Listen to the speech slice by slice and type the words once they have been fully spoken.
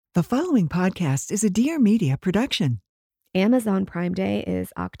The following podcast is a Dear Media production. Amazon Prime Day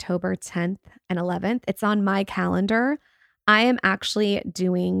is October 10th and 11th. It's on my calendar. I am actually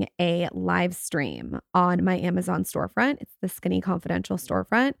doing a live stream on my Amazon storefront. It's the Skinny Confidential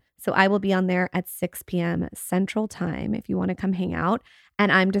storefront. So I will be on there at 6 p.m. Central Time if you want to come hang out.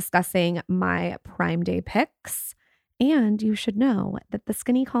 And I'm discussing my Prime Day picks. And you should know that the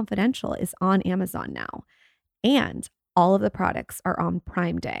Skinny Confidential is on Amazon now. And all of the products are on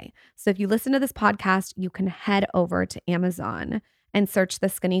Prime Day. So if you listen to this podcast, you can head over to Amazon and search the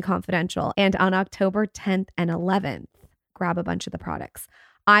Skinny Confidential. And on October 10th and 11th, grab a bunch of the products.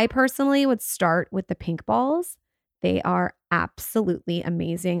 I personally would start with the pink balls. They are absolutely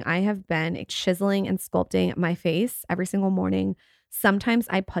amazing. I have been chiseling and sculpting my face every single morning. Sometimes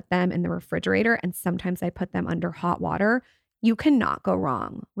I put them in the refrigerator and sometimes I put them under hot water. You cannot go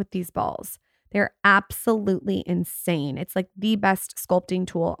wrong with these balls. They're absolutely insane. It's like the best sculpting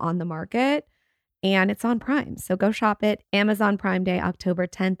tool on the market, and it's on Prime. So go shop it. Amazon Prime Day, October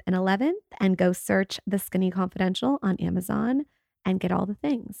 10th and 11th, and go search The Skinny Confidential on Amazon and get all the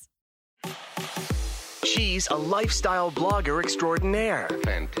things. She's a lifestyle blogger extraordinaire.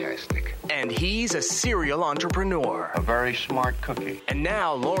 Fantastic. And he's a serial entrepreneur. A very smart cookie. And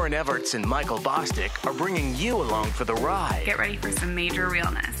now Lauren Everts and Michael Bosstick are bringing you along for the ride. Get ready for some major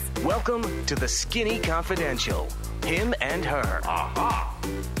realness. Welcome to the Skinny Confidential. Him and her. Aha!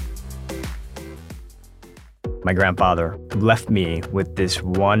 My grandfather left me with this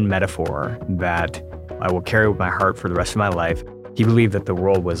one metaphor that I will carry with my heart for the rest of my life. He believed that the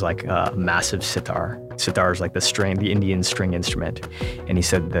world was like a massive sitar. Sitar is like the string, the Indian string instrument. And he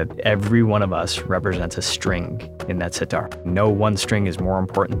said that every one of us represents a string in that sitar. No one string is more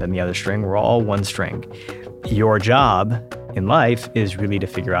important than the other string. We're all one string. Your job in life is really to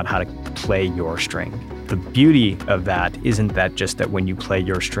figure out how to play your string. The beauty of that isn't that just that when you play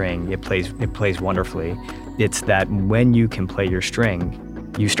your string, it plays wonderfully. It's that when you can play your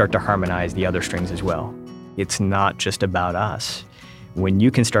string, you start to harmonize the other strings as well. It's not just about us. When you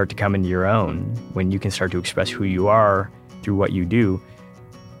can start to come into your own, when you can start to express who you are through what you do,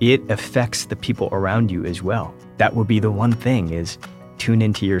 it affects the people around you as well. That would be the one thing, is tune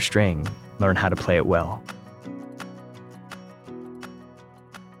into your string, learn how to play it well.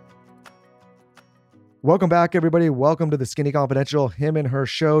 Welcome back, everybody. Welcome to the Skinny Confidential, Him and Her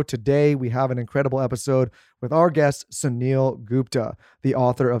show. Today, we have an incredible episode with our guest, Suneel Gupta, the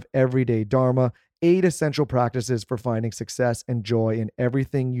author of Everyday Dharma, 8 Essential Practices for Finding Success and Joy in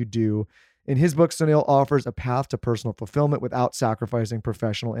Everything You Do. In his book, Suneel offers a path to personal fulfillment without sacrificing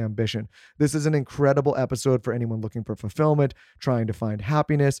professional ambition. This is an incredible episode for anyone looking for fulfillment, trying to find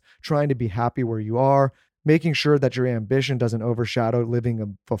happiness, trying to be happy where you are, making sure that your ambition doesn't overshadow living a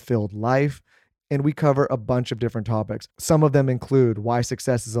fulfilled life. And we cover a bunch of different topics. Some of them include why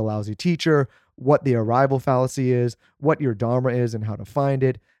success is a lousy teacher, what the arrival fallacy is, what your Dharma is and how to find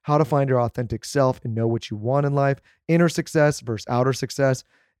it, how to find your authentic self and know what you want in life, inner success versus outer success,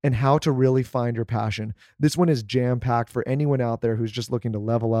 and how to really find your passion. This one is jam-packed for anyone out there who's just looking to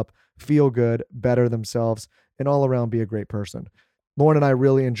level up, feel good, better themselves, and all around be a great person. Lauren and I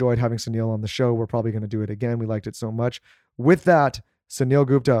really enjoyed having Suneel on the show. We're probably going to do it again. We liked it so much. With that, Suneel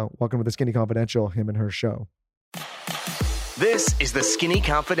Gupta, welcome to the Skinny Confidential, Him and Her show. This is the Skinny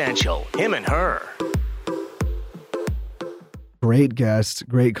Confidential. Him and her. Great guest,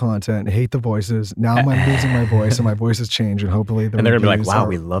 great content. Hate the voices. Now I'm losing my voice, and my voice has changed, and hopefully And they're going to be like, wow,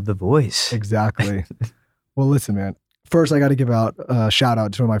 we love the voice. Exactly. Well, listen, man. First, I got to give out a shout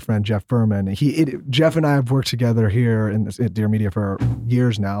out to my friend, Jeff Berman. Jeff and I have worked together here at Dear Media for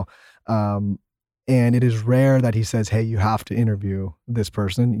years now. And it is rare that he says, hey, you have to interview this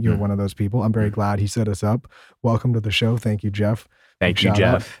person. You're one of those people. I'm very glad he set us up. Welcome to the show. Thank you, Jeff. Thank you,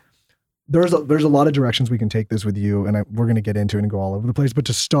 Jeff. Out. There's a lot of directions we can take this with you, and we're going to get into it and go all over the place. But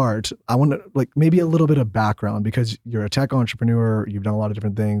to start, I want to maybe a little bit of background, because you're a tech entrepreneur. You've done a lot of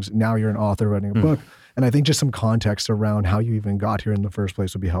different things. Now you're an author writing a book. And I think just some context around how you even got here in the first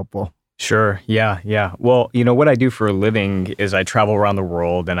place would be helpful. Sure. Yeah. Well, what I do for a living is I travel around the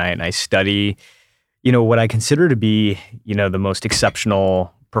world and I study what I consider to be, the most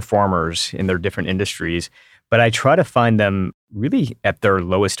exceptional performers in their different industries, but I try to find them really at their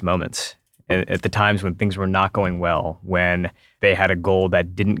lowest moments, at the times when things were not going well, when they had a goal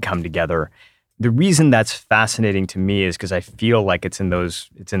that didn't come together. The reason that's fascinating to me is because I feel like it's in those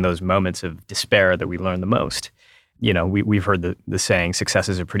moments of despair that we learn the most. We've heard the saying, success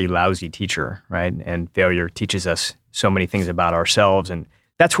is a pretty lousy teacher, right? And failure teaches us so many things about ourselves, and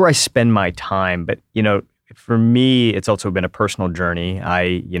that's where I spend my time. But, for me, it's also been a personal journey.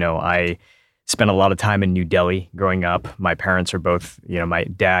 I spent a lot of time in New Delhi growing up. My parents are both, my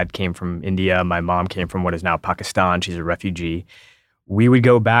dad came from India. My mom came from what is now Pakistan. She's a refugee. We would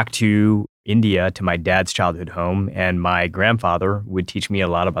go back to India, to my dad's childhood home, and my grandfather would teach me a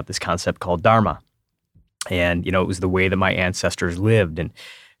lot about this concept called Dharma. And, it was the way that my ancestors lived. And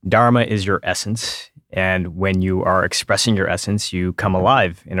Dharma is your essence. And when you are expressing your essence, you come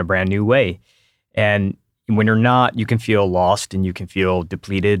alive in a brand new way. And when you're not, you can feel lost and you can feel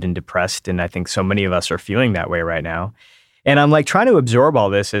depleted and depressed. And I think so many of us are feeling that way right now. And I'm like trying to absorb all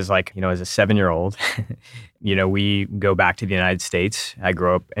this as like, as a 7-year-old. We go back to the United States. I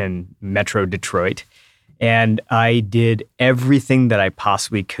grew up in Metro Detroit. And I did everything that I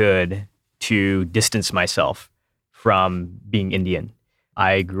possibly could to distance myself from being Indian.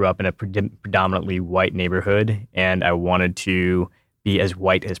 I grew up in a predominantly white neighborhood, and I wanted to be as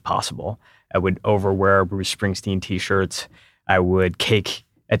white as possible. I would overwear Bruce Springsteen t-shirts. I would cake,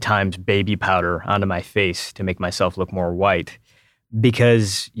 at times, baby powder onto my face to make myself look more white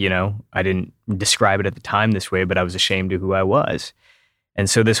because, I didn't describe it at the time this way, but I was ashamed of who I was. And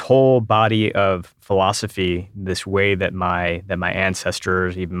so this whole body of philosophy, this way that my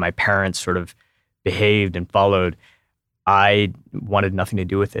ancestors, even my parents sort of behaved and followed, I wanted nothing to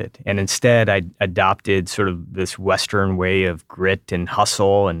do with it. And instead, I adopted sort of this Western way of grit and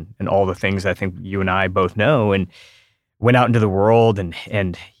hustle and all the things I think you and I both know, and went out into the world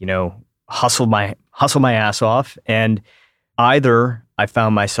and hustled my ass off. And either I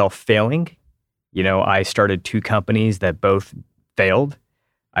found myself failing, I started 2 companies that both failed.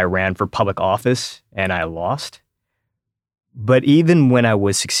 I ran for public office and I lost. But even when I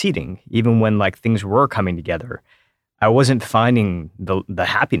was succeeding, even when like things were coming together, I wasn't finding the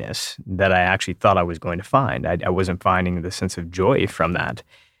happiness that I actually thought I was going to find. I wasn't finding the sense of joy from that.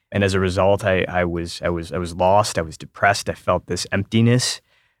 And as a result, I was lost. I was depressed. I felt this emptiness.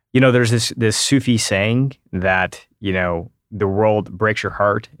 There's this Sufi saying that, the world breaks your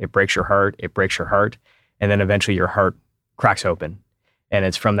heart, it breaks your heart, it breaks your heart, and then eventually your heart cracks open. And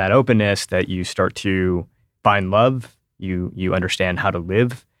it's from that openness that you start to find love, you understand how to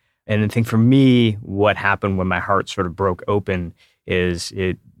live. And I think for me, what happened when my heart sort of broke open is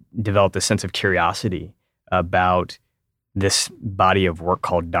it developed a sense of curiosity about this body of work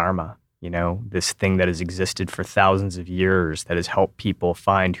called Dharma, this thing that has existed for thousands of years that has helped people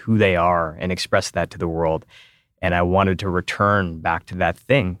find who they are and express that to the world. And I wanted to return back to that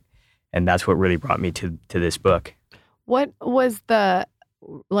thing. And that's what really brought me to this book. What was the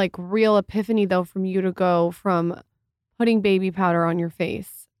real epiphany though from you to go from putting baby powder on your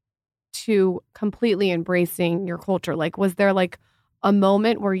face to completely embracing your culture? Was there a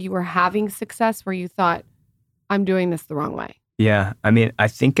moment where you were having success where you thought, I'm doing this the wrong way? Yeah. I mean, I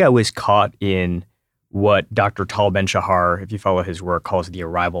think I was caught in what Dr. Tal Ben-Shahar, if you follow his work, calls the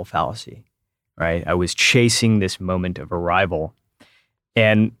arrival fallacy, right? I was chasing this moment of arrival.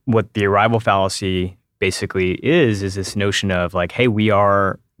 And what the arrival fallacy basically is this notion of hey, we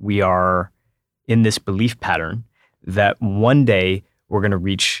are in this belief pattern that one day we're going to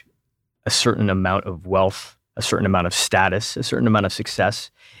reach a certain amount of wealth, a certain amount of status, a certain amount of success.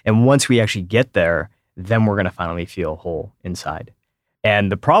 And once we actually get there, then we're going to finally feel whole inside.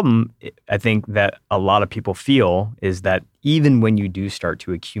 And the problem, I think, that a lot of people feel is that even when you do start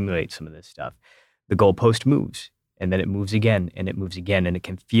to accumulate some of this stuff, the goalpost moves, and then it moves again, and it moves again, and it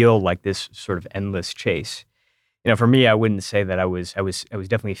can feel like this sort of endless chase. For me, I wouldn't say that I was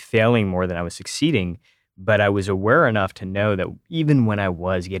definitely failing more than I was succeeding, but I was aware enough to know that even when I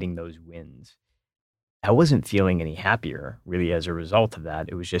was getting those wins, I wasn't feeling any happier really as a result of that.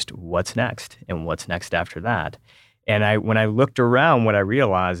 It was just what's next and what's next after that. And when I looked around, what I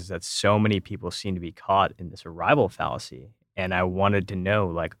realized is that so many people seem to be caught in this arrival fallacy. And I wanted to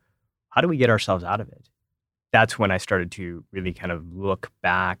know, how do we get ourselves out of it? That's when I started to really kind of look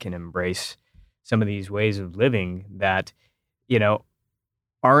back and embrace some of these ways of living that,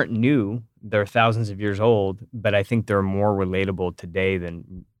 aren't new. They're thousands of years old, but I think they're more relatable today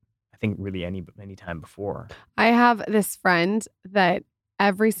than I think really any time before. I have this friend that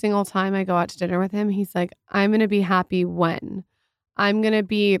every single time I go out to dinner with him, he's like, I'm going to be happy when. I'm going to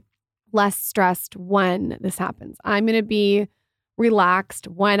be less stressed when this happens. I'm going to be relaxed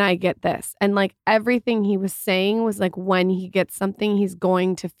when I get this. And everything he was saying was when he gets something, he's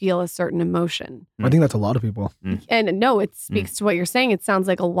going to feel a certain emotion. I think that's a lot of people. And no, it speaks to what you're saying. It sounds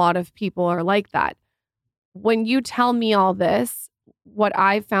like a lot of people are like that. When you tell me all this, what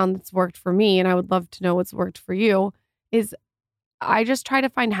I've found that's worked for me, and I would love to know what's worked for you, is I just try to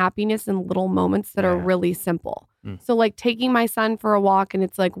find happiness in little moments that are really simple. So taking my son for a walk and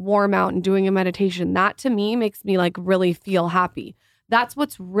it's warm out and doing a meditation, that to me makes me really feel happy. That's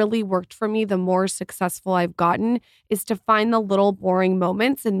what's really worked for me the more successful I've gotten, is to find the little boring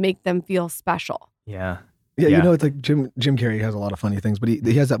moments and make them feel special. Yeah. Yeah, you know, it's like Jim Carrey has a lot of funny things, but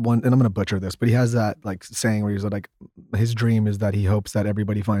he has that one, and I'm going to butcher this, but he has that like saying where he's like, his dream is that he hopes that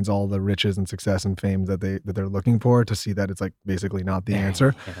everybody finds all the riches and success and fame that they're looking for, to see that it's like basically not the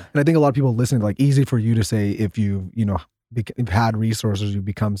answer. Yeah. And I think a lot of people listening, like, easy for you to say if you've had resources, you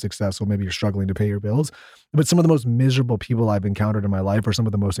become successful, maybe you're struggling to pay your bills. But some of the most miserable people I've encountered in my life are some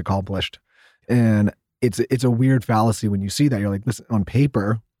of the most accomplished. And it's a weird fallacy when you see that. You're like, listen, on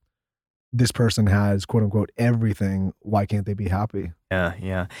paper, this person has quote unquote everything. Why can't they be happy?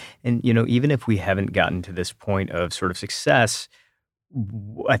 Yeah. And, even if we haven't gotten to this point of sort of success,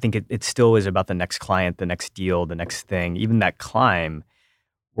 I think it still is about the next client, the next deal, the next thing. Even that climb,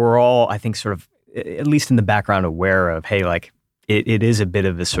 we're all, I think, sort of, at least in the background, aware of, hey, like, it is a bit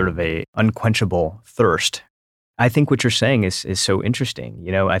of a sort of a unquenchable thirst. I think what you're saying is so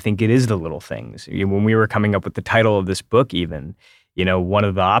interesting. I think it is the little things. When we were coming up with the title of this book, even, one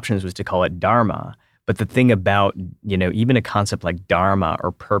of the options was to call it Dharma. But the thing about, even a concept like Dharma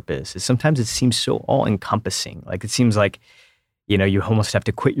or purpose is sometimes it seems so all encompassing. Like, it seems like, you almost have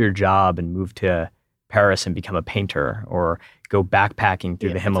to quit your job and move to Paris and become a painter, or go backpacking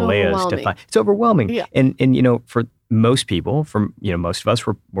through the Himalayas to find. It's overwhelming. Yeah. And for most people, most of us,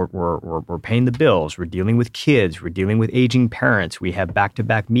 we're paying the bills. We're dealing with kids. We're dealing with aging parents. We have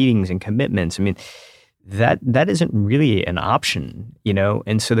back-to-back meetings and commitments. I mean, that isn't really an option,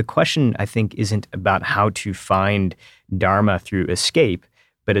 And so the question, I think, isn't about how to find Dharma through escape,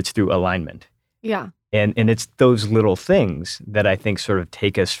 but it's through alignment. Yeah. And it's those little things that I think sort of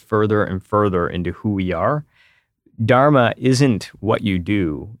take us further and further into who we are. Dharma isn't what you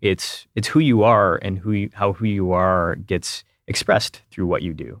do. It's who you are, and how who you are gets expressed through what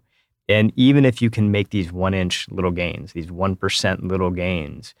you do. And even if you can make these 1-inch little gains, these 1% little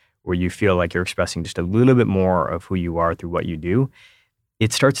gains, where you feel like you're expressing just a little bit more of who you are through what you do,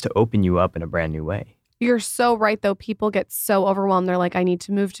 it starts to open you up in a brand new way. You're so right, though. People get so overwhelmed. They're like, I need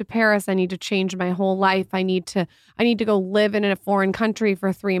to move to Paris. I need to change my whole life. I need to go live in a foreign country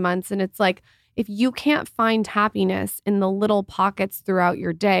for 3 months. And it's like, if you can't find happiness in the little pockets throughout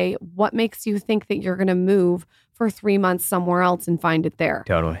your day, what makes you think that you're going to move for 3 months somewhere else and find it there?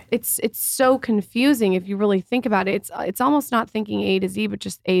 Totally. It's so confusing if you really think about it. It's almost not thinking A to Z, but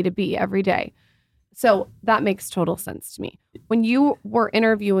just A to B every day. So that makes total sense to me. When you were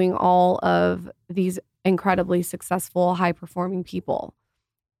interviewing all of these incredibly successful, high-performing people,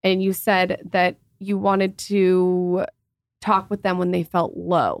 and you said that you wanted to talk with them when they felt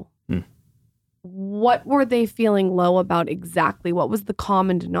low, what were they feeling low about exactly? What was the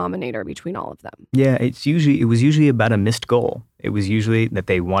common denominator between all of them? Yeah, it was usually about a missed goal. It was usually that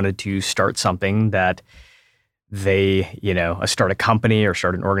they wanted to start something that they, start a company or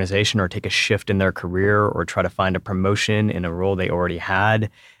start an organization or take a shift in their career or try to find a promotion in a role they already had,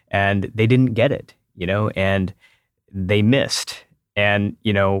 and they didn't get it, and they missed. And,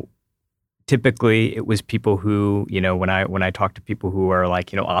 typically, it was people who, when I talk to people who are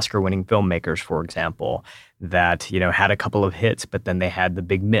like, Oscar-winning filmmakers, for example, that, had a couple of hits, but then they had the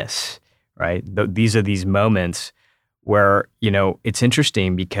big miss, right? These are these moments where, it's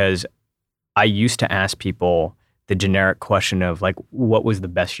interesting because I used to ask people the generic question of like, what was the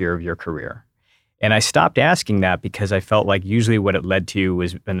best year of your career? And I stopped asking that because I felt like usually what it led to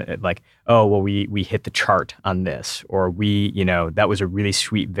was like, oh, well, we hit the chart on this, or that was a really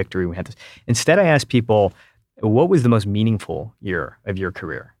sweet victory. We had this. Instead, I asked people, what was the most meaningful year of your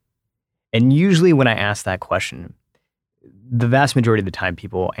career? And usually when I ask that question, the vast majority of the time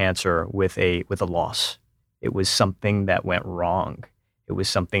people answer with a loss. It was something that went wrong. It was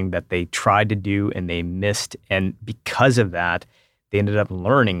something that they tried to do and they missed. And because of that, they ended up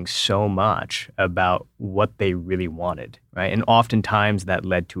learning so much about what they really wanted, right? And oftentimes that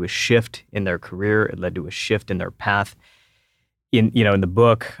led to a shift in their career. It led to a shift in their path. In the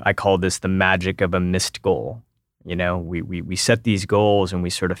book, I call this the magic of a missed goal. We set these goals and we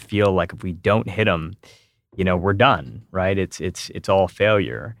sort of feel like if we don't hit them, we're done, right? It's all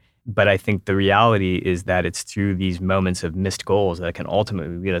failure. But I think the reality is that it's through these moments of missed goals that can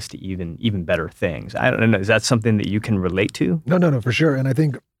ultimately lead us to even better things. I don't know. Is that something that you can relate to? No, for sure. And I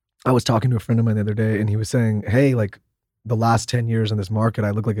think I was talking to a friend of mine the other day, and he was saying, hey, like the last 10 years in this market, I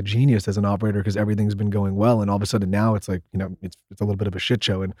look like a genius as an operator because everything's been going well. And all of a sudden now it's like, it's a little bit of a shit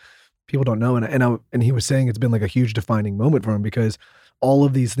show and people don't know. And he was saying it's been like a huge defining moment for him because all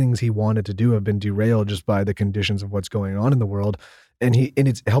of these things he wanted to do have been derailed just by the conditions of what's going on in the world. And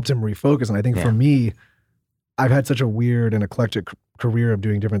it's helped him refocus. And I think for me, I've had such a weird and eclectic career of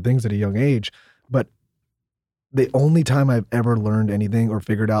doing different things at a young age, but the only time I've ever learned anything or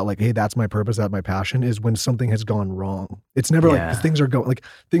figured out like, hey, that's my purpose, that's my passion, is when something has gone wrong. It's never like, 'cause things are going like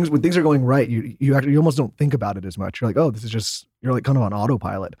when things are going right, you almost don't think about it as much. You're like, oh, this is just, you're like kind of on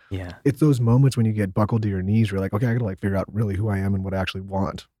autopilot. Yeah. It's those moments when you get buckled to your knees where you're like, okay, I gotta like figure out really who I am and what I actually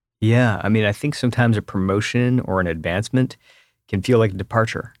want. Yeah. I mean, I think sometimes a promotion or an advancement can feel like a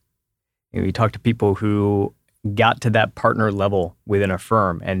departure. You talk to people who got to that partner level within a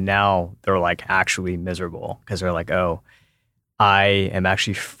firm and now they're like actually miserable because they're like, oh, I am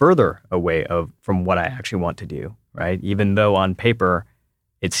actually further away from what I actually want to do, right? Even though on paper,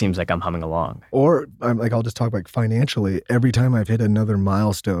 it seems like I'm humming along. Or I'm like, I'll just talk like financially. Every time I've hit another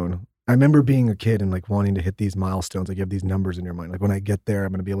milestone, I remember being a kid and like wanting to hit these milestones. Like you have these numbers in your mind. Like when I get there,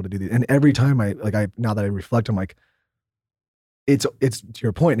 I'm going to be able to do these. And every time now that I reflect, I'm like, it's to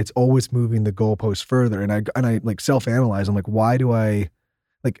your point, it's always moving the goalpost further. And I like self-analyze. I'm like, why do I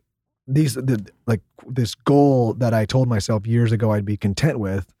like this goal that I told myself years ago I'd be content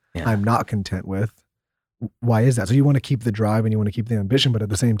with, I'm not content with. Why is that? So you want to keep the drive and you want to keep the ambition, but at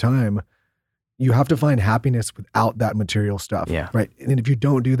the same time, you have to find happiness without that material stuff. Yeah. Right. And if you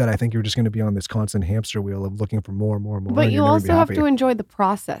don't do that, I think you're just going to be on this constant hamster wheel of looking for more and more and more. But you also have to enjoy the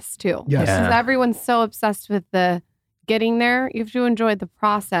process too. Yes. Because everyone's so obsessed with the getting there. You have to enjoy the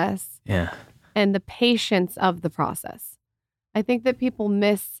process. Yeah. And the patience of the process. I think that people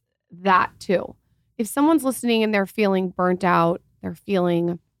miss that too. If someone's listening and they're feeling burnt out, they're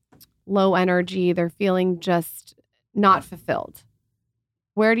feeling low energy, they're feeling just not fulfilled,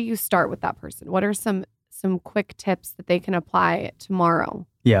 where do you start with that person? What are some quick tips that they can apply tomorrow?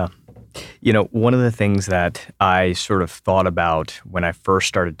 Yeah. You know, one of the things that I sort of thought about when I first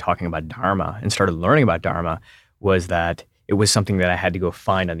started talking about Dharma and started learning about Dharma was that it was something that I had to go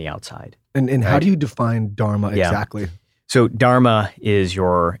find on the outside. And how do you define Dharma exactly? So Dharma is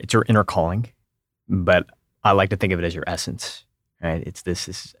your inner calling, but I like to think of it as your essence, right? It's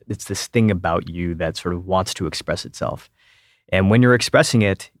this thing about you that sort of wants to express itself. And when you're expressing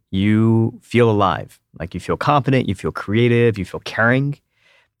it, you feel alive. Like you feel confident, you feel creative, you feel caring.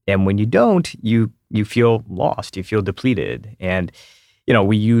 And when you don't, you feel lost, you feel depleted. And, you know,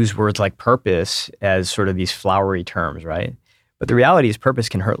 we use words like purpose as sort of these flowery terms, right? But the reality is purpose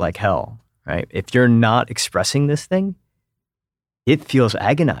can hurt like hell, right? If you're not expressing this thing, it feels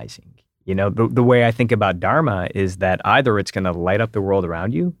agonizing. You know, the way I think about Dharma is that either it's going to light up the world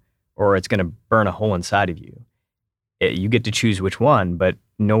around you or it's going to burn a hole inside of you. You get to choose which one, but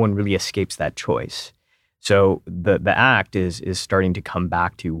no one really escapes that choice. So the act is starting to come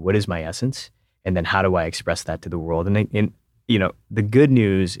back to what is my essence, and then how do I express that to the world? And you know, the good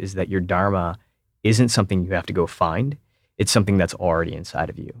news is that your Dharma isn't something you have to go find. It's something that's already inside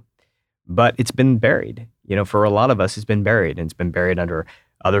of you. But it's been buried. You know, for a lot of us, it's been buried, and it's been buried under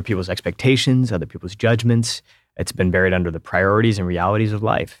other people's expectations, other people's judgments. It's been buried under the priorities and realities of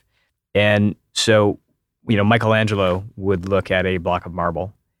life. And so, you know, Michelangelo would look at a block of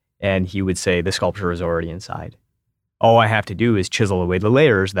marble and he would say, the sculpture is already inside. All I have to do is chisel away the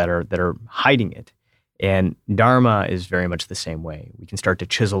layers that are hiding it. And Dharma is very much the same way. We can start to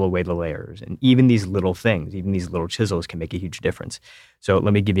chisel away the layers. And even these little things, even these little chisels can make a huge difference. So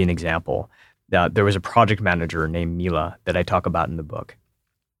let me give you an example. There was a project manager named Mila that I talk about in the book.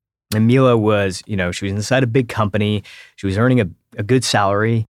 And Mila was, you know, she was inside a big company. She was earning a good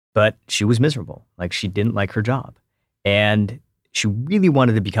salary, but she was miserable. Like she didn't like her job. And she really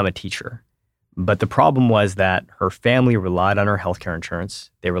wanted to become a teacher. But the problem was that her family relied on her healthcare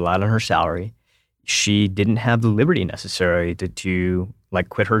insurance. They relied on her salary. She didn't have the liberty necessary to like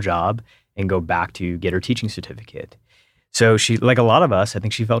quit her job and go back to get her teaching certificate. So she, like a lot of us, I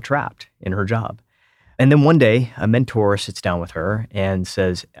think she felt trapped in her job. And then one day, a mentor sits down with her and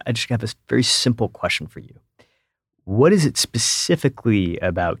says, I just have this very simple question for you. What is it specifically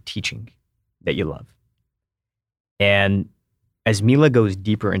about teaching that you love? And as Mila goes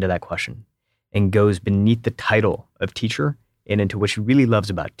deeper into that question and goes beneath the title of teacher and into what she really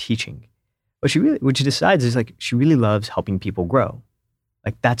loves about teaching, what she decides is like she really loves helping people grow.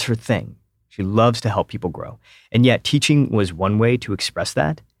 Like that's her thing. She loves to help people grow. And yet teaching was one way to express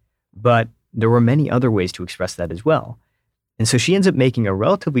that, but there were many other ways to express that as well. And so she ends up making a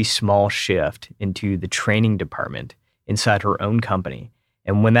relatively small shift into the training department inside her own company.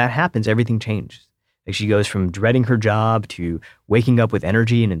 And when that happens, everything changes. Like she goes from dreading her job to waking up with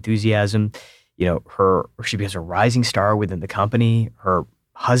energy and enthusiasm. You know, she becomes a rising star within the company. Her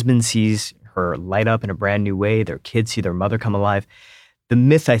husband sees her light up in a brand new way. Their kids see their mother come alive. The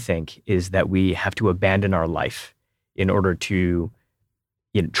myth, I think, is that we have to abandon our life in order to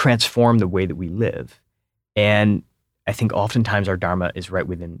transform the way that we live. And I think oftentimes our dharma is right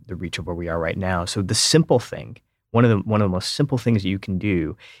within the reach of where we are right now. So the simple thing, one of the most simple things that you can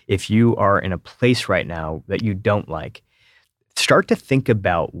do if you are in a place right now that you don't like, start to think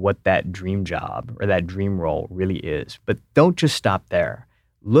about what that dream job or that dream role really is. But don't just stop there.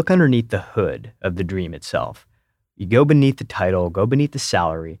 Look underneath the hood of the dream itself. You go beneath the title, go beneath the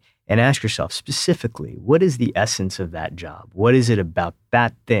salary, and ask yourself specifically, what is the essence of that job? What is it about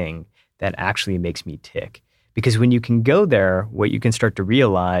that thing that actually makes me tick? Because when you can go there, what you can start to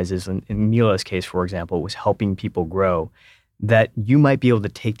realize is, in Mila's case, for example, was helping people grow, that you might be able to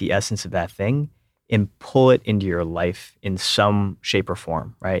take the essence of that thing and pull it into your life in some shape or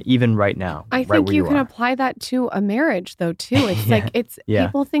form, right? Even right now. I think you can apply that to a marriage though, too. It's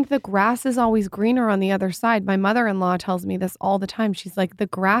people think the grass is always greener on the other side. My mother-in-law tells me this all the time. She's like, the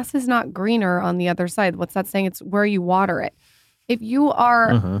grass is not greener on the other side. What's that saying? It's where you water it. If you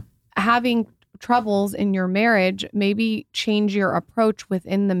are having troubles in your marriage, maybe change your approach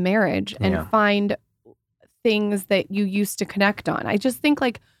within the marriage and find things that you used to connect on. I just think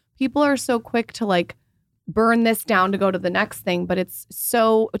like people are so quick to like burn this down to go to the next thing. But it's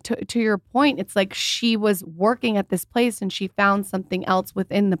so, to your point, it's like she was working at this place and she found something else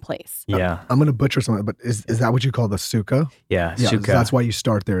within the place. Yeah. I'm going to butcher something, but is that what you call the sukha? Yeah, sukha. That's why you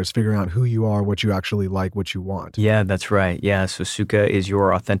start there, is figuring out who you are, what you actually like, what you want. Yeah, that's right. Yeah, so sukha is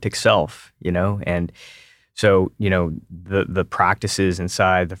your authentic self, and so, the practices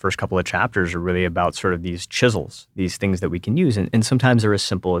inside the first couple of chapters are really about sort of these chisels, these things that we can use. And sometimes they're as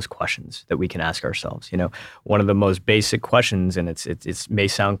simple as questions that we can ask ourselves. One of the most basic questions, and it may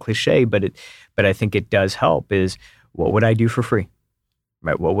sound cliche, but I think it does help, is what would I do for free?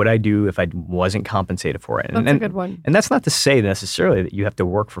 Right? What would I do if I wasn't compensated for it? That's a good one. And that's not to say necessarily that you have to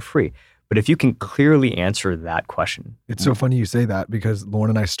work for free. But if you can clearly answer that question. It's so funny you say that, because Lauren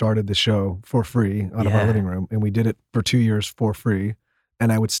and I started the show for free out of our living room, and we did it for 2 years for free.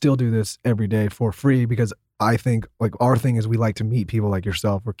 And I would still do this every day for free, because I think like our thing is we like to meet people like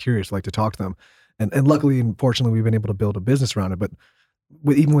yourself. We're curious, like to talk to them. And luckily and fortunately, we've been able to build a business around it. But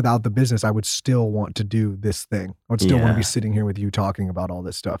even without the business, I would still want to do this thing. I would still want to be sitting here with you talking about all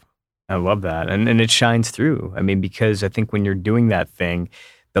this stuff. I love that. And it shines through. I mean, because I think when you're doing that thing,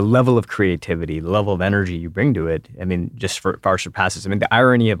 the level of creativity, the level of energy you bring to it, I mean, just far surpasses. I mean, the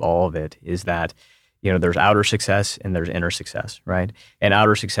irony of all of it is that, there's outer success and there's inner success, right? And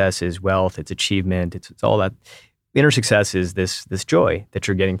outer success is wealth, it's achievement, it's all that. Inner success is this joy that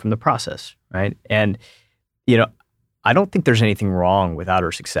you're getting from the process, right? And, I don't think there's anything wrong with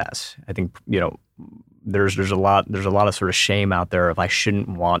outer success. I think, there's a lot of sort of shame out there of I shouldn't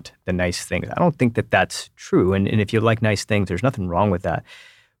want the nice things. I don't think that that's true. And if you like nice things, there's nothing wrong with that.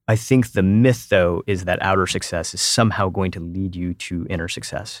 I think the myth, though, is that outer success is somehow going to lead you to inner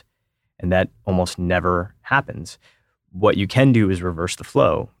success. And that almost never happens. What you can do is reverse the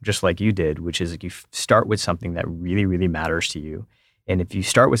flow, just like you did, which is like you start with something that really, really matters to you. And if you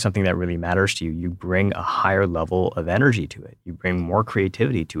start with something that really matters to you, you bring a higher level of energy to it. You bring more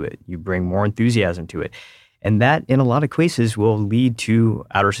creativity to it. You bring more enthusiasm to it. And that, in a lot of cases, will lead to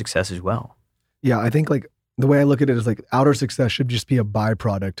outer success as well. Yeah, I think like the way I look at it is like outer success should just be a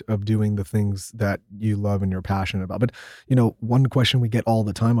byproduct of doing the things that you love and you're passionate about. But, one question we get all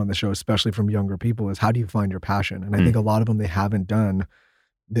the time on the show, especially from younger people, is how do you find your passion? And I think a lot of them, they haven't done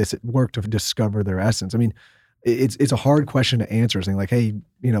this work to discover their essence. I mean, it's a hard question to answer, saying like, hey,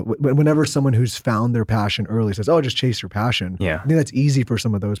 whenever someone who's found their passion early says, oh, just chase your passion. Yeah. I think that's easy for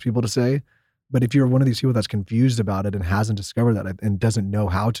some of those people to say. But if you're one of these people that's confused about it and hasn't discovered that and doesn't know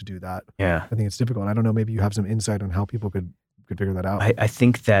how to do that, I think it's difficult. And I don't know, maybe you have some insight on how people could figure that out. I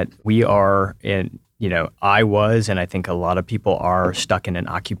think that we are in, I was, and I think a lot of people are stuck in an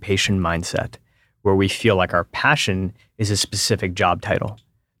occupation mindset where we feel like our passion is a specific job title.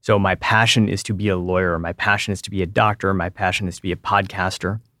 So my passion is to be a lawyer. My passion is to be a doctor. My passion is to be a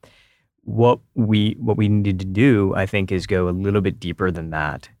podcaster. What we need to do, I think, is go a little bit deeper than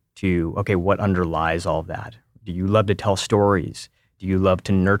that. Okay, what underlies all of that? Do you love to tell stories? Do you love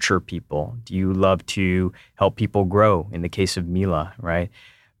to nurture people? Do you love to help people grow, in the case of Mila, right?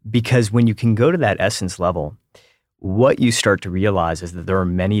 Because when you can go to that essence level, what you start to realize is that there are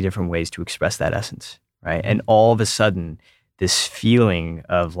many different ways to express that essence, right? And all of a sudden, this feeling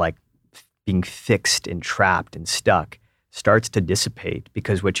of like being fixed and trapped and stuck starts to dissipate,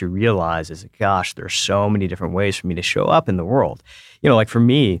 because what you realize is, gosh, there's so many different ways for me to show up in the world. Like for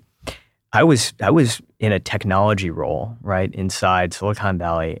me, I was in a technology role, right, inside Silicon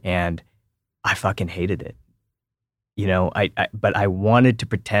Valley, and I fucking hated it. But I wanted to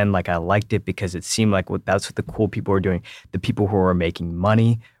pretend like I liked it because it seemed like that's what the cool people were doing. The people who were making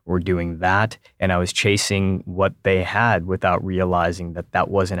money were doing that, and I was chasing what they had without realizing that that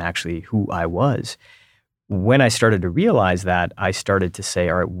wasn't actually who I was. When I started to realize that, I started to say,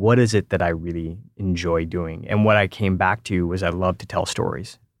 all right, what is it that I really enjoy doing? And what I came back to was I love to tell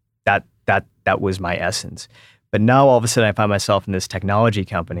stories. That was my essence. But now all of a sudden I find myself in this technology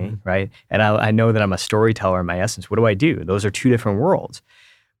company, right? And I know that I'm a storyteller in my essence. What do I do? Those are two different worlds.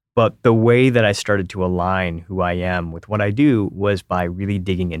 But the way that I started to align who I am with what I do was by really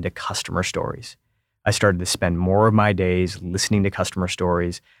digging into customer stories. I started to spend more of my days listening to customer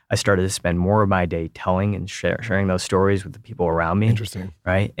stories. I started to spend more of my day telling and sharing those stories with the people around me. Interesting.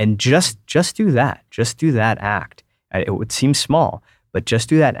 Right? And just do that. Just do that act. It would seem small, but just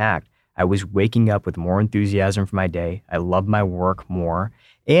do that act. I was waking up with more enthusiasm for my day. I loved my work more.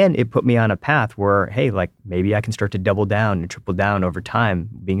 And it put me on a path where, hey, like maybe I can start to double down and triple down over time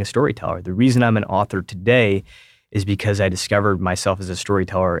being a storyteller. The reason I'm an author today is because I discovered myself as a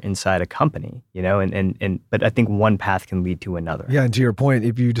storyteller inside a company, you know, but I think one path can lead to another. Yeah, and to your point,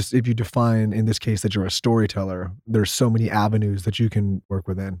 if you define in this case that you're a storyteller, there's so many avenues that you can work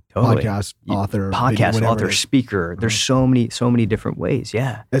within. Totally. Podcast, author, podcast, video, author, speaker. There's so many different ways.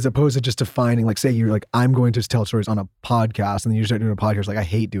 Yeah. As opposed to just defining, like, say you're like, I'm going to tell stories on a podcast, and then you start doing a podcast, like, I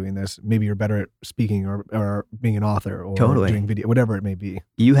hate doing this. Maybe you're better at speaking or being an author or doing video, whatever it may be.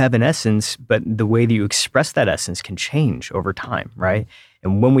 You have an essence, but the way that you express that essence can change over time, right?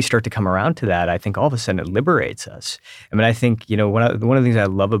 And when we start to come around to that, I think all of a sudden it liberates us. I mean, I think, you know, one of the things I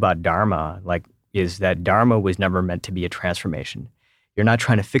love about Dharma, like, is that Dharma was never meant to be a transformation. You're not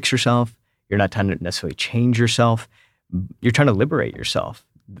trying to fix yourself. You're not trying to necessarily change yourself. You're trying to liberate yourself.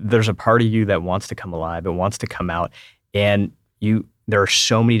 There's a part of you that wants to come alive. It wants to come out. And there are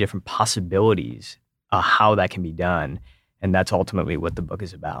so many different possibilities of how that can be done. And that's ultimately what the book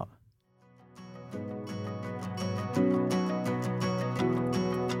is about.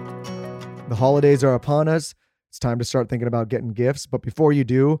 The holidays are upon us. It's time to start thinking about getting gifts. But before you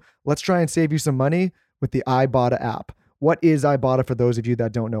do, let's try and save you some money with the Ibotta app. What is Ibotta for those of you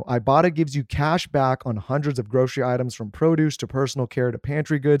that don't know? Ibotta gives you cash back on hundreds of grocery items, from produce to personal care to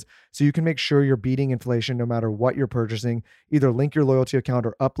pantry goods, so you can make sure you're beating inflation no matter what you're purchasing. Either link your loyalty account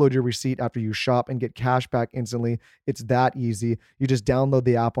or upload your receipt after you shop and get cash back instantly. It's that easy. You just download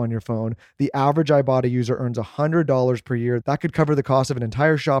the app on your phone. The average Ibotta user earns $100 per year. That could cover the cost of an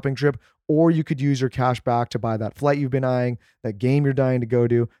entire shopping trip, or you could use your cash back to buy that flight you've been eyeing, that game you're dying to go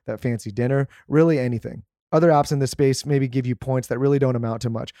to, that fancy dinner, really anything. Other apps in this space maybe give you points that really don't amount to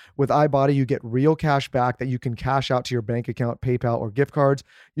much. With Ibotta, you get real cash back that you can cash out to your bank account, PayPal, or gift cards.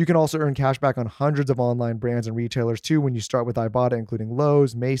 You can also earn cash back on hundreds of online brands and retailers too when you start with Ibotta, including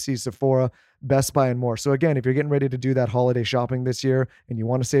Lowe's, Macy's, Sephora, Best Buy, and more. So again, if you're getting ready to do that holiday shopping this year and you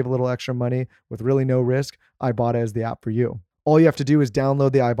want to save a little extra money with really no risk, Ibotta is the app for you. All you have to do is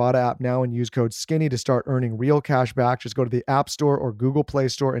download the Ibotta app now and use code SKINNY to start earning real cash back. Just go to the App Store or Google Play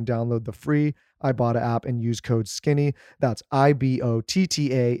Store and download the free Ibotta app and use code SKINNY. That's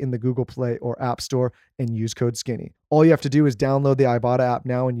IBOTTA in the Google Play or App Store and use code SKINNY. All you have to do is download the Ibotta app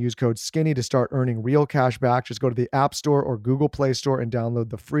now and use code SKINNY to start earning real cash back. Just go to the App Store or Google Play Store and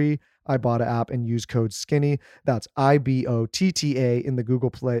download the free Ibotta app and use code SKINNY. That's IBOTTA in the Google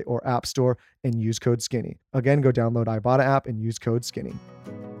Play or App Store and use code SKINNY. Again, go download Ibotta app and use code SKINNY.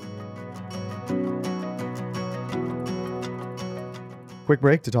 Quick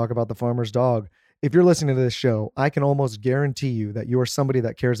break to talk about the farmer's dog. If you're listening to this show, I can almost guarantee you that you are somebody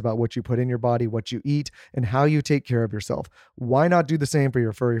that cares about what you put in your body, what you eat, and how you take care of yourself. Why not do the same for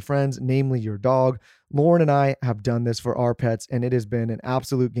your furry friends, namely your dog? Lauren and I have done this for our pets, and it has been an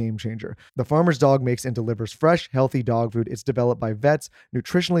absolute game changer. The Farmer's Dog makes and delivers fresh, healthy dog food. It's developed by vets,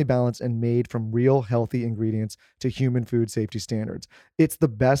 nutritionally balanced, and made from real, healthy ingredients to human food safety standards. It's the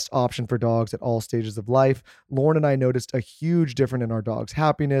best option for dogs at all stages of life. Lauren and I noticed a huge difference in our dogs'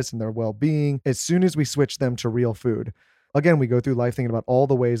 happiness and their well-being as soon as we switched them to real food. Again, we go through life thinking about all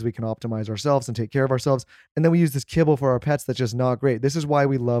the ways we can optimize ourselves and take care of ourselves, and then we use this kibble for our pets that's just not great. This is why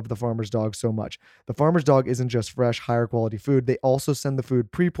we love the Farmer's Dog so much. The Farmer's Dog isn't just fresh, higher quality food. They also send the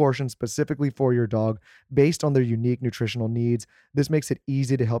food pre-portioned specifically for your dog based on their unique nutritional needs. This makes it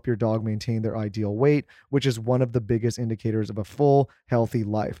easy to help your dog maintain their ideal weight, which is one of the biggest indicators of a full, healthy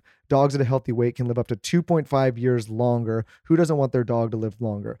life. Dogs at a healthy weight can live up to 2.5 years longer. Who doesn't want their dog to live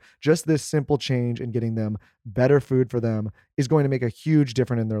longer? Just this simple change in getting them better food for them is going to make a huge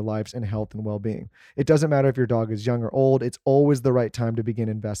difference in their lives and health and well-being. It doesn't matter if your dog is young or old, it's always the right time to begin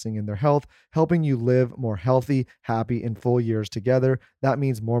investing in their health, helping you live more healthy, happy, and full years together. That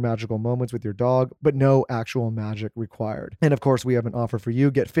means more magical moments with your dog, but no actual magic required. And of course, we have an offer for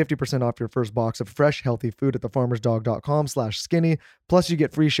you. Get 50% off your first box of fresh, healthy food at thefarmersdog.com/skinny. Plus, you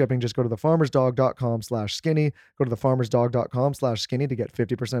get free shipping. Just go to thefarmersdog.com/skinny. Go to thefarmersdog.com/skinny to get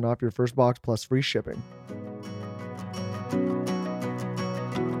 50% off your first box plus free shipping.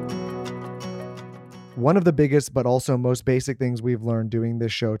 One of the biggest, but also most basic things we've learned doing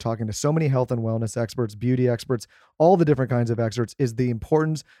this show, talking to so many health and wellness experts, beauty experts, all the different kinds of experts, is the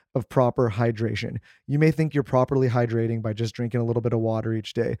importance of proper hydration. You may think you're properly hydrating by just drinking a little bit of water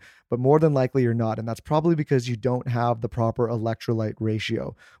each day, but more than likely you're not. And that's probably because you don't have the proper electrolyte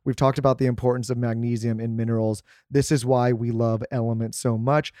ratio. We've talked about the importance of magnesium in minerals. This is why we love Element so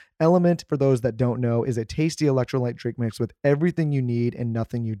much. Element, for those that don't know, is a tasty electrolyte drink mix with everything you need and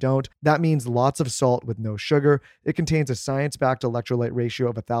nothing you don't. That means lots of salt with no sugar. It contains a science-backed electrolyte ratio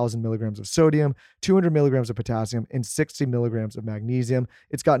of 1,000 milligrams of sodium, 200 milligrams of potassium, and 60 milligrams of magnesium.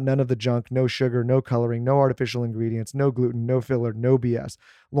 It's got none of the junk, no sugar, no coloring, no artificial ingredients, no gluten, no filler, no BS.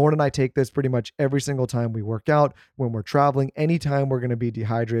 Lauren and I take this pretty much every single time we work out, when we're traveling, anytime we're going to be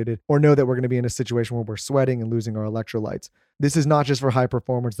dehydrated or know that we're going to be in a situation where we're sweating and losing our electrolytes. This is not just for high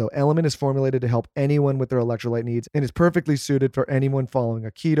performers though. Element is formulated to help anyone with their electrolyte needs and is perfectly suited for anyone following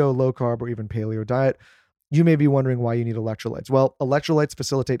a keto, low carb, or even paleo diet. You may be wondering why you need electrolytes. Well, electrolytes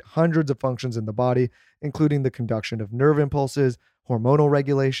facilitate hundreds of functions in the body, including the conduction of nerve impulses, hormonal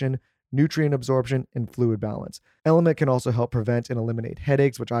regulation, nutrient absorption, and fluid balance. Element can also help prevent and eliminate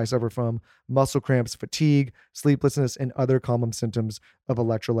headaches, which I suffer from, muscle cramps, fatigue, sleeplessness, and other common symptoms of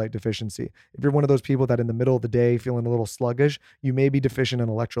electrolyte deficiency. If you're one of those people that in the middle of the day feeling a little sluggish, you may be deficient in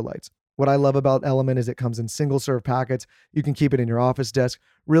electrolytes. What I love about Element is it comes in single serve packets. You can keep it in your office desk,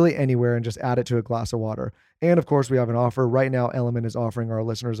 really anywhere, and just add it to a glass of water. And of course, we have an offer. Right now, Element is offering our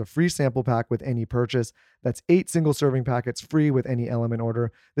listeners a free sample pack with any purchase. That's 8 single serving packets free with any Element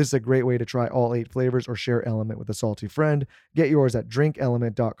order. This is a great way to try all 8 flavors or share Element with a salty friend. Get yours at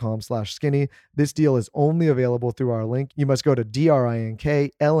drinkelement.com/skinny. This deal is only available through our link. You must go to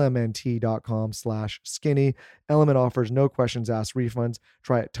drinklmnt.com/skinny. Element offers no questions asked refunds.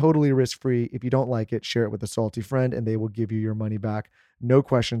 Try it totally risk-free. If you don't like it, share it with a salty friend and they will give you your money back. No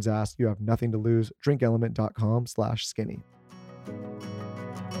questions asked. You have nothing to lose. drinkelement.com/skinny.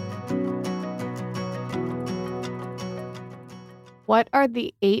 What are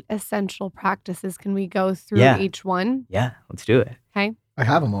the 8 essential practices? Can we go through each one? Yeah, let's do it. Okay. I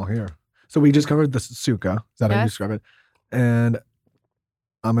have them all here. So we just covered the sukha. Is that how you describe it? And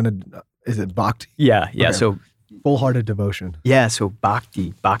I'm going to, is it bhakti? Yeah. Okay. So full-hearted devotion. Yeah. So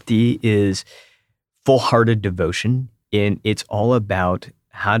bhakti. Bhakti is full-hearted devotion. And it's all about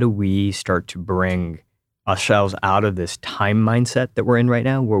how do we start to bring ourselves out of this time mindset that we're in right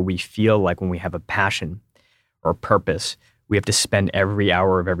now, where we feel like when we have a passion or a purpose, we have to spend every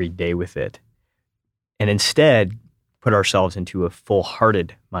hour of every day with it. And instead, put ourselves into a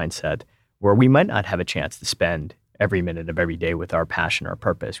full-hearted mindset where we might not have a chance to spend every minute of every day with our passion or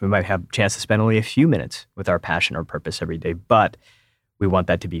purpose. We might have a chance to spend only a few minutes with our passion or purpose every day, but we want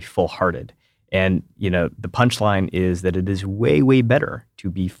that to be full-hearted. And, the punchline is that it is way, way better to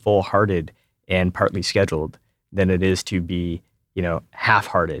be full-hearted and partly scheduled than it is to be,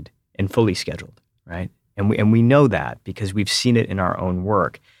 half-hearted and fully scheduled, right? And we know that because we've seen it in our own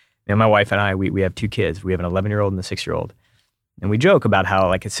work. And my wife and I, we have 2 kids. We have an 11-year-old and a 6-year-old. And we joke about how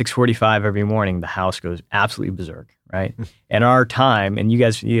like at 6:45 every morning, the house goes absolutely berserk, right? And our time, and you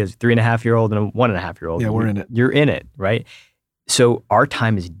guys 3.5-year-old and a 1.5-year-old. Yeah, we're in it. You're in it, right? So our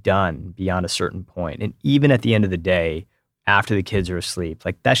time is done beyond a certain point. And even at the end of the day, after the kids are asleep,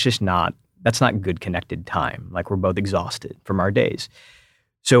 like that's not good connected time. Like we're both exhausted from our days.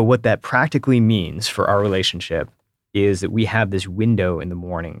 So what that practically means for our relationship is that we have this window in the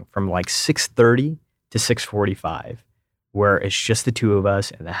morning from like 6:30 to 6:45 where it's just the 2 of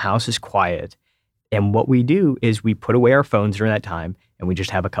us and the house is quiet. And what we do is we put away our phones during that time and we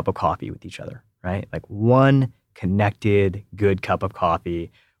just have a cup of coffee with each other, right? Like one connected, good cup of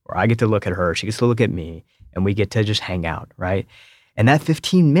coffee where I get to look at her, she gets to look at me, and we get to just hang out, right? And that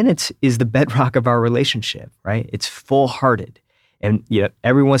 15 minutes is the bedrock of our relationship, right? It's full-hearted. And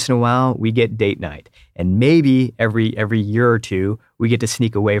every once in a while, we get date night. And maybe every year or 2, we get to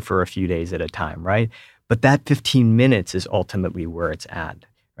sneak away for a few days at a time, right? But that 15 minutes is ultimately where it's at,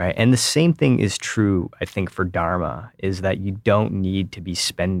 right? And the same thing is true, I think, for Dharma, is that you don't need to be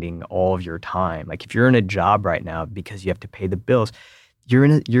spending all of your time. Like if you're in a job right now because you have to pay the bills,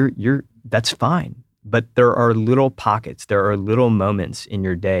 that's fine. But there are little pockets, there are little moments in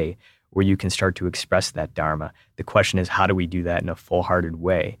your day where you can start to express that Dharma. The question is, how do we do that in a full-hearted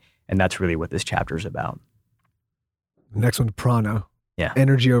way? And that's really what this chapter is about. Next one, prana. Yeah.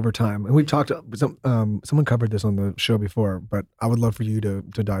 Energy over time. And we've talked, someone covered this on the show before, but I would love for you to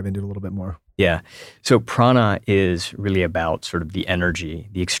dive into it a little bit more. Yeah. So prana is really about sort of the energy,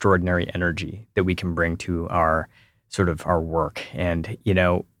 the extraordinary energy that we can bring to our sort of our work. And,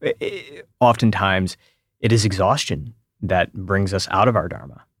 oftentimes it is exhaustion that brings us out of our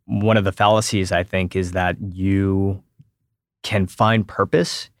Dharma. One of the fallacies, I think, is that you can find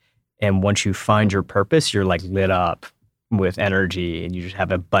purpose. And once you find your purpose, you're like lit up with energy and you just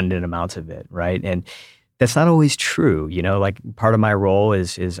have abundant amounts of it, right? And that's not always true. Like part of my role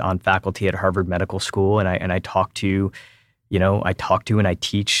is on faculty at Harvard Medical School, and I talk to and I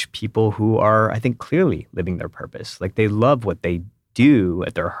teach people who are, I think, clearly living their purpose. Like they love what they do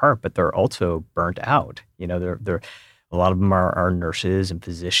at their heart, but they're also burnt out. They're a lot of them are nurses and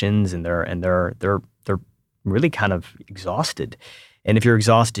physicians, and they're really kind of exhausted. And if you're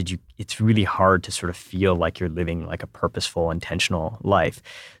exhausted, it's really hard to sort of feel like you're living like a purposeful, intentional life.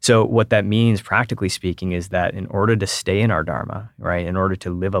 So what that means, practically speaking, is that in order to stay in our Dharma, right, in order to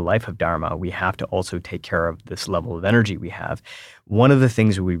live a life of Dharma, we have to also take care of this level of energy we have. One of the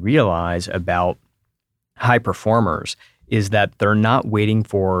things we realize about high performers is that they're not waiting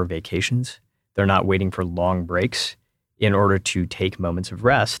for vacations. They're not waiting for long breaks in order to take moments of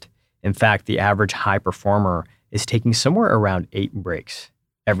rest. In fact, the average high performer is taking somewhere around 8 breaks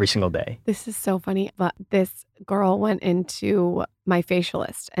every single day. This is so funny. But this girl went into my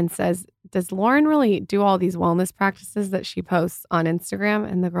facialist and says, does Lauren really do all these wellness practices that she posts on Instagram?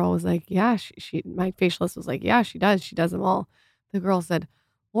 And the girl was like, yeah, my facialist was like, yeah, she does. She does them all. The girl said,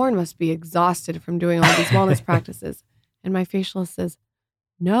 Lauren must be exhausted from doing all these wellness practices. And my facialist says,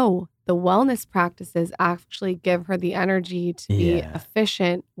 no, the wellness practices actually give her the energy to be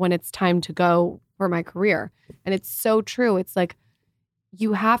efficient when it's time to go for my career. And it's so true. It's like,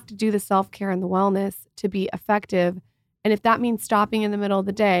 you have to do the self-care and the wellness to be effective. And if that means stopping in the middle of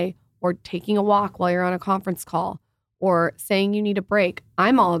the day or taking a walk while you're on a conference call or saying you need a break,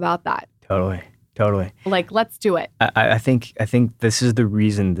 I'm all about that. Totally. Like, let's do it. I think this is the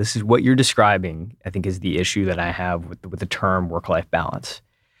reason, this is what you're describing, I think is the issue that I have with the term work-life balance.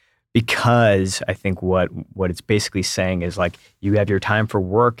 Because I think what it's basically saying is like, you have your time for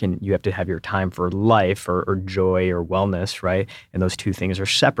work and you have to have your time for life or joy or wellness, right? And those two things are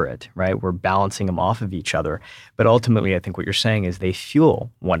separate, right? We're balancing them off of each other. But ultimately, I think what you're saying is they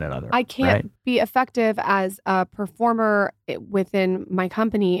fuel one another. I can't be effective as a performer within my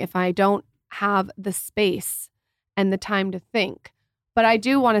company if I don't have the space and the time to think. But I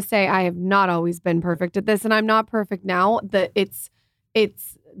do want to say I have not always been perfect at this, and I'm not perfect now.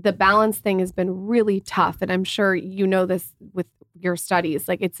 The balance thing has been really tough. And I'm sure you know this with your studies.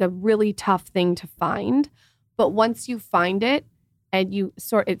 Like, it's a really tough thing to find. But once you find it and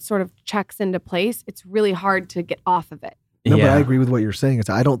it sort of checks into place, it's really hard to get off of it. No, but I agree with what you're saying.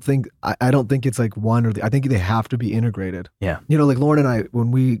 I don't think it's like one or the, I think they have to be integrated. Yeah. Like Lauren and I,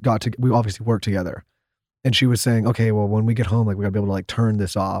 when we obviously worked together, and she was saying, okay, well, when we get home, like we gotta be able to like turn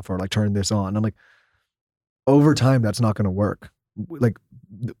this off or like turn this on. I'm like, over time, that's not going to work. Like,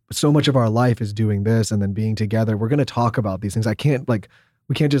 so much of our life is doing this and then being together. We're going to talk about these things.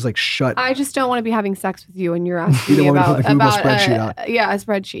 We can't just like shut. I just don't want to be having sex with you and you're asking me about a spreadsheet. A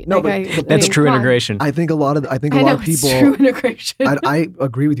spreadsheet. No, but that's true integration. I think a lot of people. It's true integration. I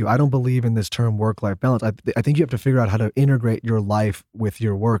agree with you. I don't believe in this term work-life balance. I think you have to figure out how to integrate your life with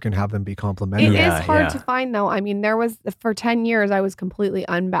your work and have them be complementary. It is hard to find though. I mean, for 10 years, I was completely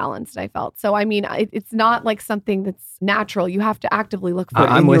unbalanced, I felt. So, I mean, it's not like something that's natural. You have to actively look for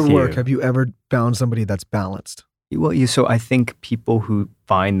it. In your work, have you ever found somebody that's balanced? Well, so I think people who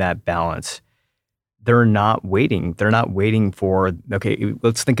find that balance, they're not waiting. They're not waiting for, okay,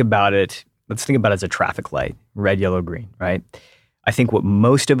 let's think about it. Let's think about it as a traffic light, red, yellow, green, right? I think what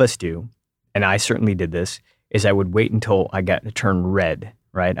most of us do, and I certainly did this, is I would wait until I got to turn red,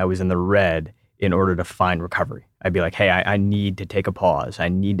 right? I was in the red in order to find recovery. I'd be like, hey, I need to take a pause. I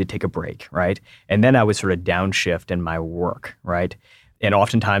need to take a break, right? And then I would sort of downshift in my work, right? And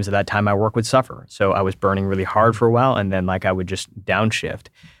oftentimes at that time, my work would suffer. So I was burning really hard for a while, and then like I would just downshift.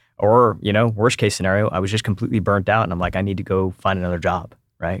 Or, worst case scenario, I was just completely burnt out, and I'm like, I need to go find another job,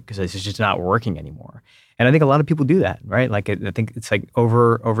 right? Because it's just not working anymore. And I think a lot of people do that, right? Like I think it's like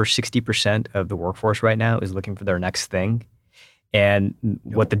over 60% of the workforce right now is looking for their next thing. And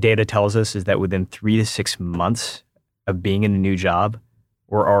what the data tells us is that within 3 to 6 months of being in a new job,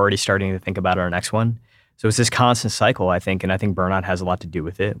 we're already starting to think about our next one. So it's this constant cycle, I think, and I think burnout has a lot to do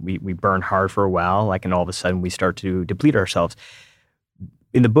with it. We burn hard for a while, and all of a sudden we start to deplete ourselves.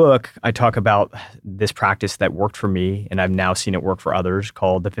 In the book, I talk about this practice that worked for me, and I've now seen it work for others,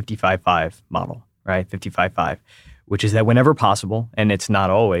 called the 55-5 model, right? 55-5, which is that whenever possible, and it's not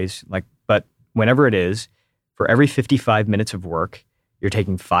always, but whenever it is, for every 55 minutes of work, you're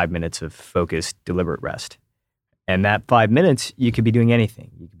taking 5 minutes of focused, deliberate rest. And that 5 minutes, you could be doing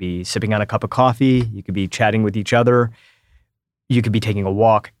anything. You could be sipping on a cup of coffee. You could be chatting with each other. You could be taking a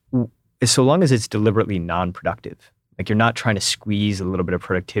walk. So long as it's deliberately non-productive. You're not trying to squeeze a little bit of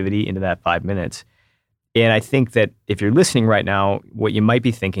productivity into that 5 minutes. And I think that if you're listening right now, what you might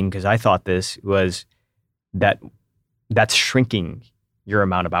be thinking, because I thought this, was that that's shrinking your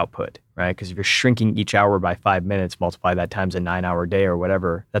amount of output, right? Because if you're shrinking each hour by 5 minutes, multiply that times a 9-hour day or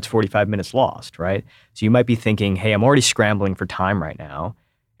whatever, that's 45 minutes lost, right? So you might be thinking, hey, I'm already scrambling for time right now,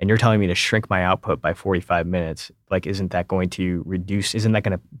 and you're telling me to shrink my output by 45 minutes. Isn't that going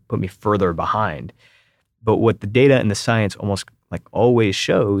to put me further behind? But what the data and the science almost always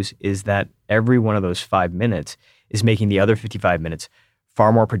shows is that every one of those 5 minutes is making the other 55 minutes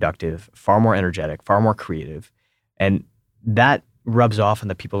far more productive, far more energetic, far more creative. And that rubs off on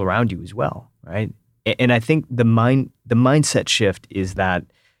the people around you as well, right? And I think the mindset shift is that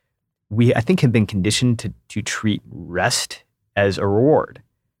we, I think, have been conditioned to treat rest as a reward.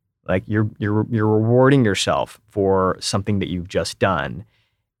 You're rewarding yourself for something that you've just done.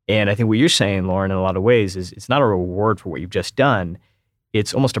 And I think what you're saying, Lauren, in a lot of ways is it's not a reward for what you've just done.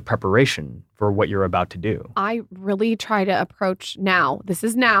 It's almost a preparation for what you're about to do. I really try to approach this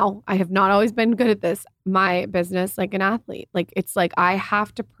is now. I have not always been good at this, my business like an athlete. It's I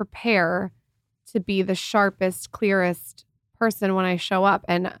have to prepare to be the sharpest, clearest person when I show up.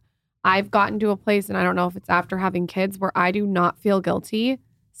 And I've gotten to a place, and I don't know if it's after having kids, where I do not feel guilty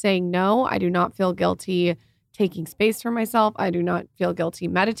saying no. I do not feel guilty taking space for myself. I do not feel guilty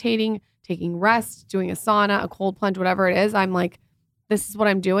meditating, taking rest, doing a sauna, a cold plunge, whatever it is. I'm this is what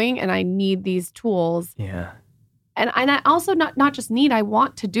I'm doing, and I need these tools. Yeah. And I also not just need, I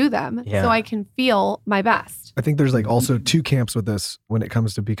want to do them so I can feel my best. I think there's also two camps with this when it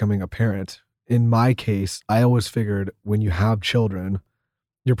comes to becoming a parent. In my case, I always figured when you have children,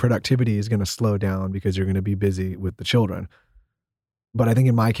 your productivity is going to slow down because you're going to be busy with the children. But I think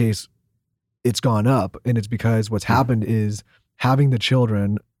in my case, it's gone up, and it's because what's happened is having the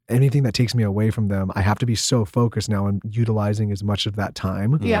children, anything that takes me away from them, I have to be so focused now on utilizing as much of that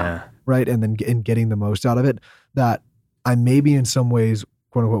time. Yeah. Right. And then getting the most out of it, that I may be in some ways,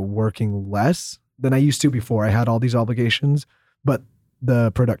 quote unquote, working less than I used to before I had all these obligations, but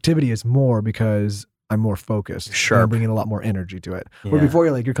the productivity is more because I'm more focused. Sure. I'm bringing a lot more energy to it. Where before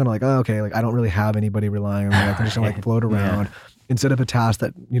you're kind of oh, okay, I don't really have anybody relying on me. I can just float around instead of a task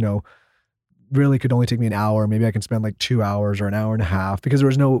that, really could only take me an hour. Maybe I can spend 2 hours or an hour and a half, because there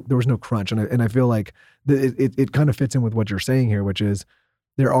was no crunch. And I feel like it kind of fits in with what you're saying here, which is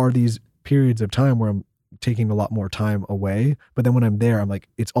there are these periods of time where I'm taking a lot more time away, but then when I'm there, I'm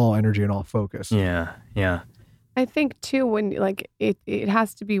it's all energy and all focus. Yeah. Yeah. I think too, when it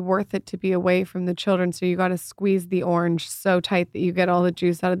has to be worth it to be away from the children. So you got to squeeze the orange so tight that you get all the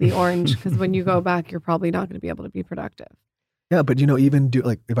juice out of the orange. Because when you go back, you're probably not going to be able to be productive. Yeah, but even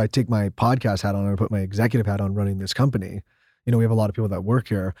if I take my podcast hat on and I put my executive hat on running this company, we have a lot of people that work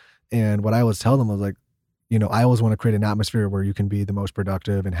here, and what I always tell them was I always want to create an atmosphere where you can be the most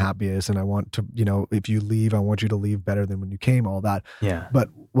productive and happiest, and I want to, if you leave, I want you to leave better than when you came, all that. Yeah. But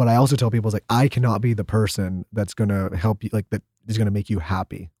what I also tell people is I cannot be the person that's going to help you, that is going to make you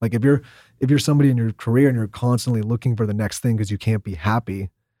happy. If you're somebody in your career and you're constantly looking for the next thing because you can't be happy,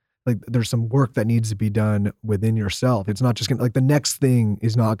 there's some work that needs to be done within yourself. It's not just going to, the next thing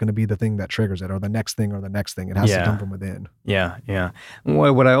is not going to be the thing that triggers it, or the next thing or the next thing. It has to come from within. Yeah. Yeah.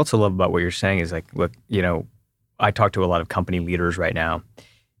 What I also love about what you're saying is look, I talk to a lot of company leaders right now,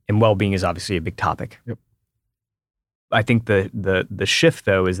 and well-being is obviously a big topic. Yep. I think the shift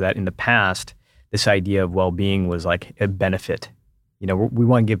though is that in the past, this idea of well-being was a benefit. We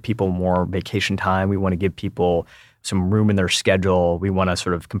want to give people more vacation time. We want to give people some room in their schedule. We want to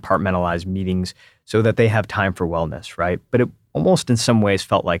sort of compartmentalize meetings so that they have time for wellness, right? But it almost in some ways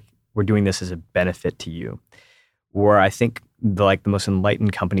felt like we're doing this as a benefit to you. Where I think the most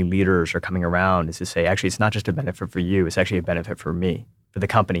enlightened company leaders are coming around is to say, actually, it's not just a benefit for you, it's actually a benefit for me, for the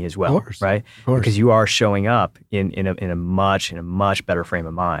company as well, right? Of course. Because you are showing up in a much better frame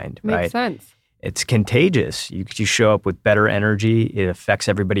of mind, right? Makes sense. It's contagious. You show up with better energy. It affects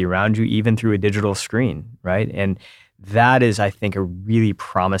everybody around you, even through a digital screen, right? And that is, I think, a really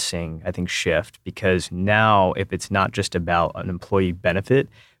promising, shift, because now if it's not just about an employee benefit,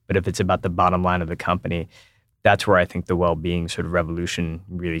 But if it's about the bottom line of the company, that's where I think the well-being sort of revolution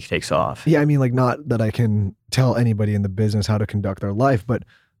really takes off. Yeah, I mean, like, not that I can tell anybody in the business how to conduct their life, but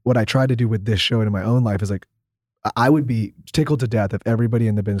what I try to do with this show and in my own life is like, I would be tickled to death if everybody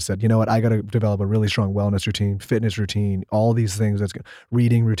in the business said, you know what, I got to develop a really strong wellness routine, fitness routine, all these things, that's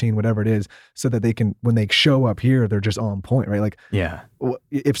reading routine, whatever it is, so that they can, when they show up here, they're just on point, right? Like, yeah,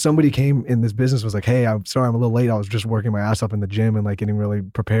 if somebody came in this business was like, hey, I'm sorry, I'm a little late. I was just working my ass up in the gym and like getting really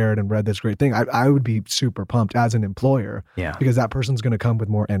prepared and read this great thing. I would be super pumped as an employer, because that person's going to come with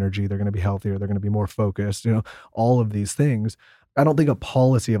more energy. They're going to be healthier. They're going to be more focused, all of these things. I don't think a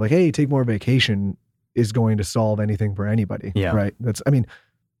policy of like, hey, take more vacation is going to solve anything for anybody. Yeah. Right.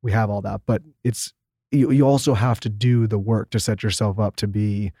 We have all that, but it's, you also have to do the work to set yourself up to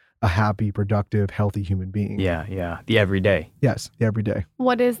be a happy, productive, healthy human being. Yeah. Yeah. The everyday. Yes. The everyday.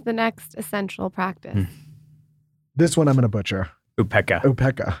 What is the next essential practice? This one I'm going to butcher.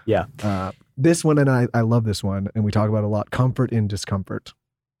 Upekkha. Yeah. This one, and I love this one, and we talk about it a lot, comfort in discomfort.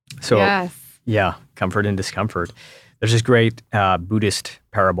 So, yes. Yeah, comfort in discomfort. There's this great Buddhist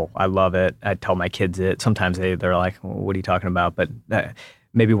parable. I love it. I tell my kids it. Sometimes they're like, well, what are you talking about? But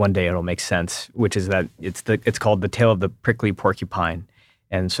maybe one day it'll make sense, which is that it's called the tale of the prickly porcupine.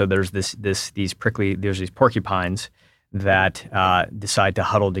 And so there's these porcupines that decide to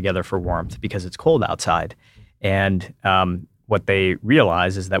huddle together for warmth because it's cold outside. And what they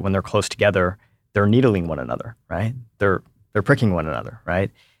realize is that when they're close together, they're needling one another, right? They're pricking one another,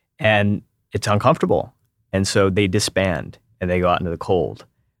 right? And it's uncomfortable. And so they disband and they go out into the cold.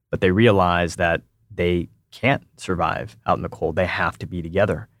 But they realize that they can't survive out in the cold. They have to be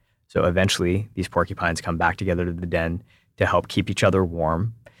together. So eventually these porcupines come back together to the den to help keep each other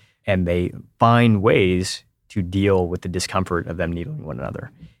warm. And they find ways to deal with the discomfort of them needling one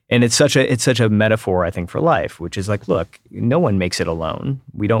another. And it's such a metaphor, I think, for life, which is like, look, no one makes it alone.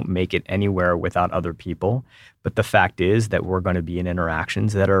 We don't make it anywhere without other people. But the fact is that we're going to be in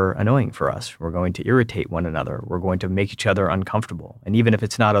interactions that are annoying for us. We're going to irritate one another. We're going to make each other uncomfortable. And even if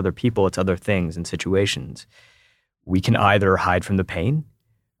it's not other people, it's other things and situations. We can either hide from the pain,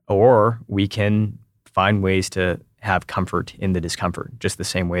 or we can find ways to have comfort in the discomfort, just the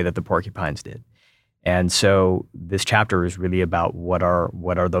same way that the porcupines did. And so this chapter is really about what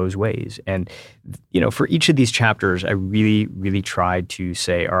are those ways. And, for each of these chapters, I really, really tried to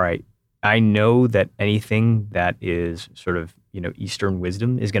say, all right, I know that anything that is sort of, Eastern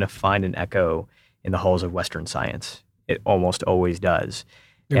wisdom is going to find an echo in the halls of Western science. It almost always does.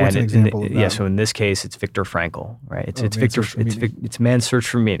 Yeah, what's an example of that? Yeah, so in this case, it's Viktor Frankl, right? It's man's search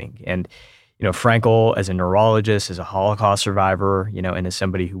for meaning. And Frankl, as a neurologist, as a Holocaust survivor, and as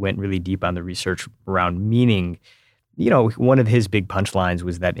somebody who went really deep on the research around meaning, one of his big punchlines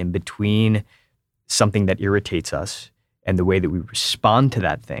was that in between something that irritates us and the way that we respond to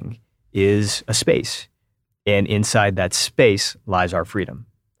that thing is a space. And inside that space lies our freedom,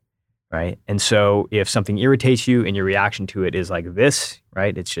 right? And so if something irritates you and your reaction to it is like this,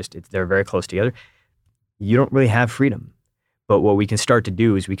 right? They're very close together. You don't really have freedom. But what we can start to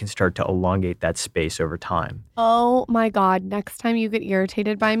do is we can start to elongate that space over time. Oh my God. Next time you get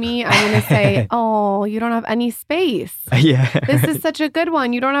irritated by me, I'm going to say, oh, you don't have any space. Yeah. This is such a good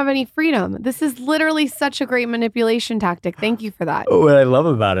one. You don't have any freedom. This is literally such a great manipulation tactic. Thank you for that. What I love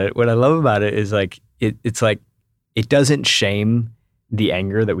about it is like, it's like, it doesn't shame the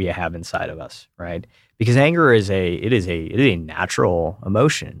anger that we have inside of us, right? Because anger is a natural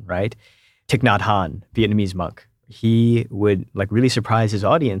emotion, right? Thich Nhat Hanh, Vietnamese monk, he would like really surprise his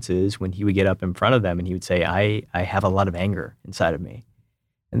audiences when he would get up in front of them and he would say, I have a lot of anger inside of me.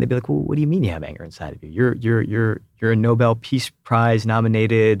 And they'd be like, well, what do you mean you have anger inside of you? You're a Nobel Peace Prize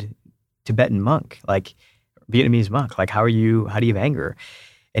nominated Tibetan monk, like Vietnamese monk. Like, how do you have anger?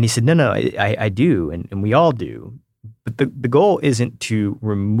 And he said, no, I do. And we all do. But the goal isn't to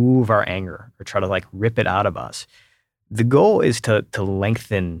remove our anger or try to like rip it out of us. The goal is to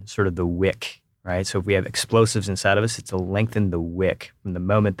lengthen sort of the wick. Right? So if we have explosives inside of us, it's to lengthen the wick from the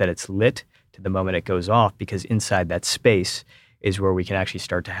moment that it's lit to the moment it goes off, because inside that space is where we can actually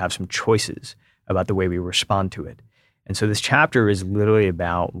start to have some choices about the way we respond to it. And so this chapter is literally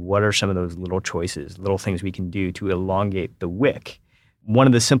about what are some of those little choices, little things we can do to elongate the wick. One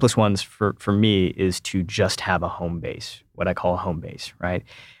of the simplest ones for me is to just have a home base, what I call a home base, right?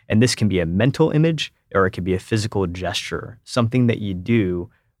 And this can be a mental image or it could be a physical gesture, something that you do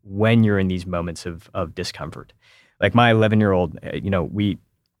when you're in these moments of discomfort. Like my 11-year-old, we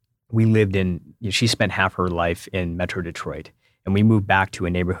lived in, she spent half her life in Metro Detroit, and we moved back to a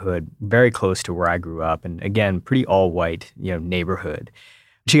neighborhood very close to where I grew up. And again, pretty all white, neighborhood.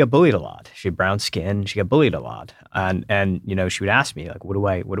 She got bullied a lot. She had brown skin. She got bullied a lot. And she would ask me, like, what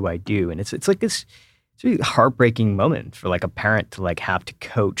do I do? And it's like this, it's a really heartbreaking moment for like a parent to like have to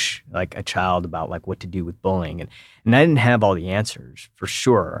coach like a child about like what to do with bullying. And I didn't have all the answers for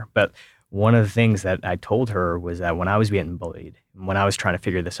sure. But one of the things that I told her was that when I was getting bullied, when I was trying to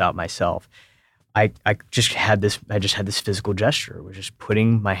figure this out myself, I just had this physical gesture, which is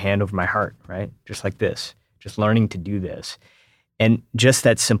putting my hand over my heart, right? Just like this, just learning to do this. And just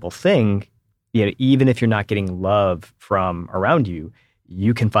that simple thing, even if you're not getting love from around you,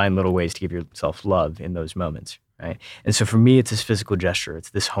 you can find little ways to give yourself love in those moments, right? And so for me, it's this physical gesture. It's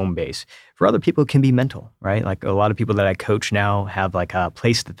this home base. For other people, it can be mental, right? Like a lot of people that I coach now have like a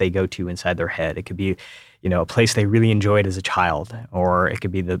place that they go to inside their head. It could be, a place they really enjoyed as a child, or it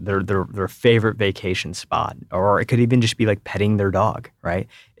could be their favorite vacation spot, or it could even just be like petting their dog, right?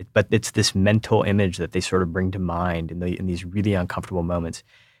 But it's this mental image that they sort of bring to mind in these really uncomfortable moments.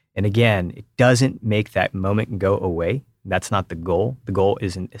 And again, it doesn't make that moment go away. That's not the goal. The goal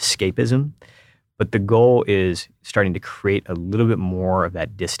isn't escapism, but the goal is starting to create a little bit more of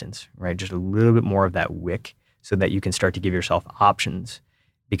that distance, right? Just a little bit more of that wick so that you can start to give yourself options.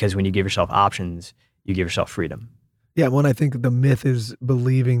 Because when you give yourself options, you give yourself freedom. Yeah, when I think the myth is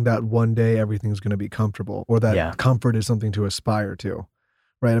believing that one day everything's going to be comfortable, or that comfort is something to aspire to,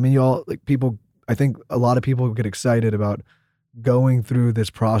 right? I mean, I think a lot of people get excited about going through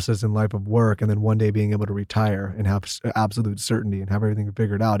this process in life of work and then one day being able to retire and have absolute certainty and have everything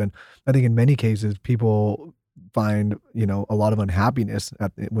figured out. And I think in many cases, people find, a lot of unhappiness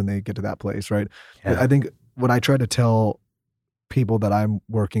when they get to that place, right? Yeah. I think what I try to tell people that I'm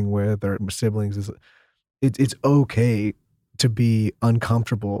working with or siblings is it's okay to be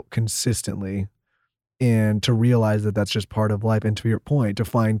uncomfortable consistently and to realize that that's just part of life. And to your point, to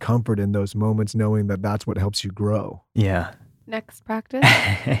find comfort in those moments, knowing that that's what helps you grow. Yeah. Next practice.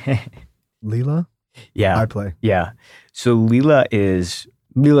 Leela? Yeah. I play. Yeah. So Leela is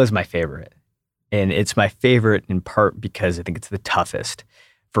my favorite. And it's my favorite in part because I think it's the toughest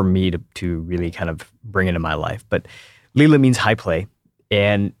for me to really kind of bring into my life. But Leela means high play.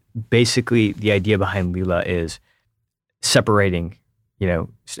 And basically the idea behind Leela is separating,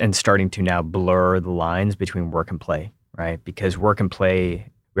 and starting to now blur the lines between work and play, right? Because work and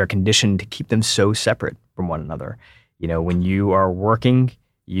play, we are conditioned to keep them so separate from one another. When you are working,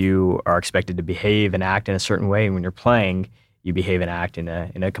 you are expected to behave and act in a certain way. And when you're playing, you behave and act in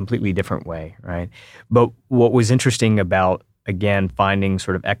a completely different way, right? But what was interesting about, again, finding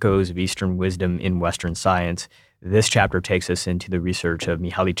sort of echoes of Eastern wisdom in Western science, this chapter takes us into the research of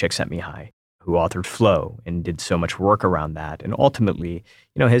Mihaly Csikszentmihalyi, who authored Flow and did so much work around that. And ultimately,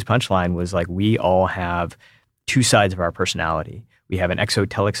 his punchline was like, we all have two sides of our personality. We have an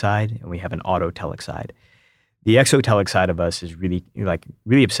exotelic side and we have an autotelic side. The exotelic side of us is really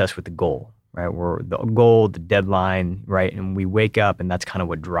obsessed with the goal, right? We're the goal, the deadline, right? And we wake up and that's kind of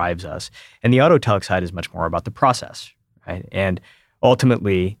what drives us. And the autotelic side is much more about the process, right? And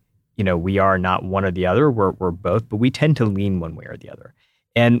ultimately, we are not one or the other, we're both, but we tend to lean one way or the other.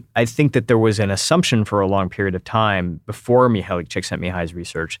 And I think that there was an assumption for a long period of time before Mihaly Csikszentmihalyi's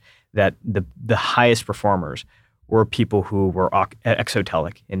research that the highest performers were people who were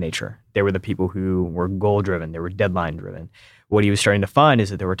exotelic in nature. They were the people who were goal-driven, they were deadline-driven. What he was starting to find is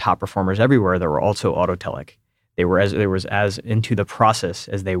that there were top performers everywhere that were also autotelic. They were as into the process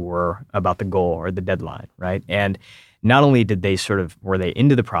as they were about the goal or the deadline, right? And not only were they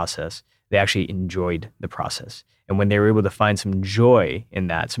into the process, they actually enjoyed the process. And when they were able to find some joy in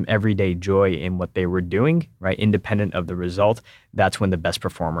that, some everyday joy in what they were doing, right, independent of the result, that's when the best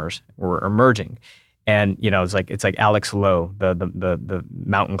performers were emerging. And it's like Alex Lowe, the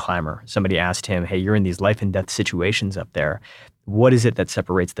mountain climber. Somebody asked him, "Hey, you're in these life and death situations up there. What is it that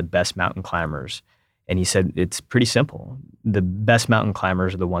separates the best mountain climbers?" And he said, "It's pretty simple. The best mountain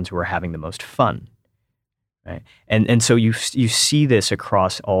climbers are the ones who are having the most fun." Right. And so you see this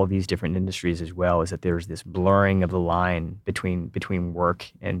across all of these different industries as well, is that there's this blurring of the line between work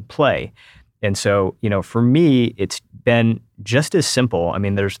and play. And so, for me, it's been just as simple. I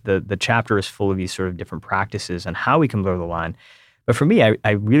mean, there's the chapter is full of these sort of different practices on how we can blur the line. But for me,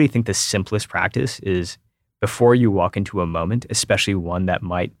 I really think the simplest practice is before you walk into a moment, especially one that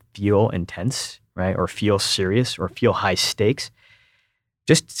might feel intense, right, or feel serious or feel high stakes,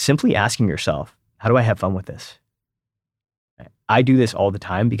 just simply asking yourself, how do I have fun with this? I do this all the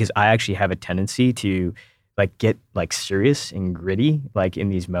time because I actually have a tendency to get serious and gritty in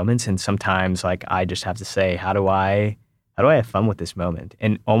these moments. And sometimes I just have to say, how do I have fun with this moment?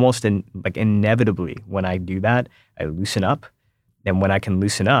 And almost inevitably when I do that, I loosen up. And when I can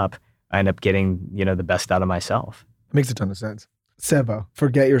loosen up, I end up getting, the best out of myself. It makes a ton of sense. Seba,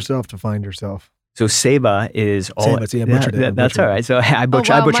 forget yourself to find yourself. So Seba is all. Seba, see, I butchered it. I That's butchered all right. So I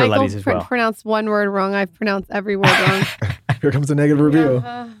butcher Michael Letty's as well. pronounced one word wrong. I've pronounced every word wrong. Here comes a negative review.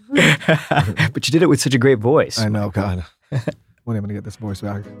 But you did it with such a great voice. I know, God. When am I going to get this voice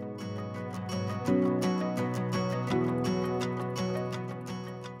back?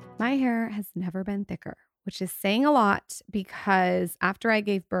 My hair has never been thicker, which is saying a lot because after I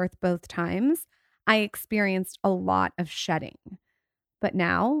gave birth both times, I experienced a lot of shedding. But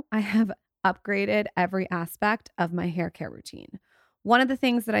now I have upgraded every aspect of my hair care routine. One of the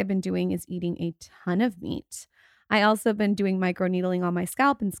things that I've been doing is eating a ton of meat. I also been doing microneedling on my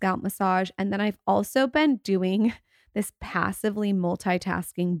scalp and scalp massage. And then I've also been doing this passively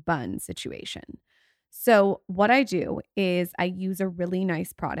multitasking bun situation. So what I do is I use a really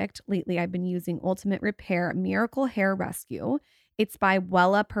nice product. Lately, I've been using Ultimate Repair Miracle Hair Rescue. It's by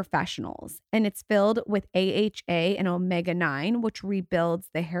Wella Professionals, and it's filled with AHA and omega-9, which rebuilds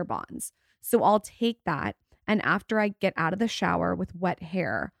the hair bonds. So I'll take that, and after I get out of the shower with wet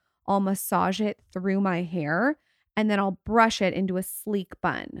hair, I'll massage it through my hair, and then I'll brush it into a sleek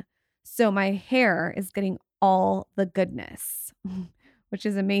bun. So my hair is getting all the goodness, which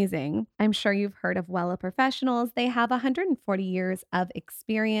is amazing. I'm sure you've heard of Wella Professionals. They have 140 years of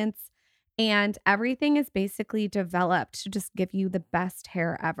experience, and everything is basically developed to just give you the best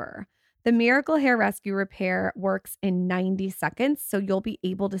hair ever. The Miracle Hair Rescue Repair works in 90 seconds, so you'll be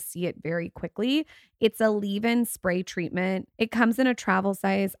able to see it very quickly. It's a leave-in spray treatment. It comes in a travel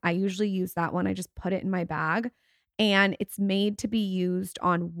size. I usually use that one. I just put it in my bag, and it's made to be used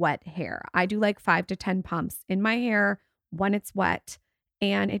on wet hair. I do like 5 to 10 pumps in my hair when it's wet.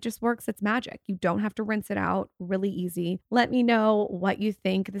 And it just works its magic. You don't have to rinse it out. Really easy. Let me know what you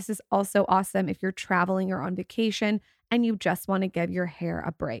think. This is also awesome if you're traveling or on vacation and you just want to give your hair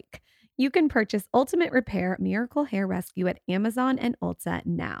a break. You can purchase Ultimate Repair Miracle Hair Rescue at Amazon and Ulta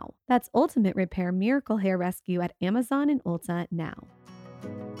now. That's Ultimate Repair Miracle Hair Rescue at Amazon and Ulta now.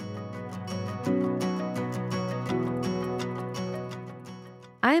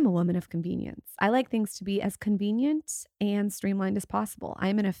 I am a woman of convenience. I like things to be as convenient and streamlined as possible. I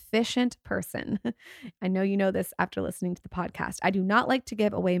am an efficient person. I know you know this after listening to the podcast. I do not like to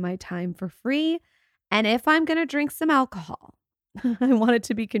give away my time for free. And if I'm going to drink some alcohol, I want it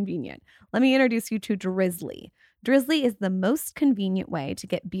to be convenient. Let me introduce you to Drizzly. Drizzly is the most convenient way to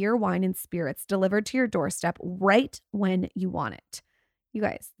get beer, wine, and spirits delivered to your doorstep right when you want it. You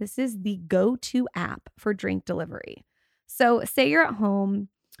guys, this is the go-to app for drink delivery. So say you're at home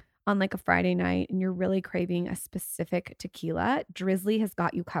on like a Friday night and you're really craving a specific tequila, Drizzly has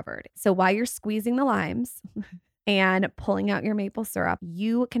got you covered. So while you're squeezing the limes and pulling out your maple syrup,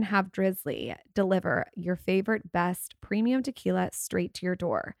 you can have Drizzly deliver your favorite best premium tequila straight to your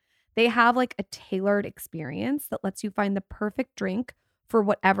door. They have like a tailored experience that lets you find the perfect drink for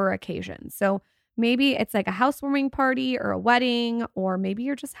whatever occasion. So maybe it's like a housewarming party or a wedding, or maybe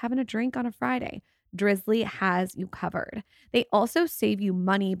you're just having a drink on a Friday. Drizzly has you covered. They also save you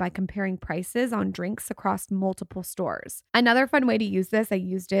money by comparing prices on drinks across multiple stores. Another fun way to use this, I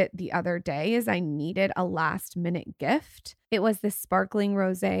used it the other day, is I needed a last minute gift. It was this sparkling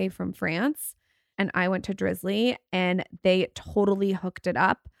rosé from France, and I went to Drizzly and they totally hooked it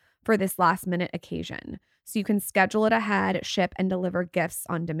up for this last minute occasion. So you can schedule it ahead, ship and deliver gifts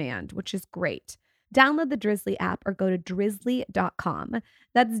on demand, which is great. Download the Drizzly app or go to drizzly.com.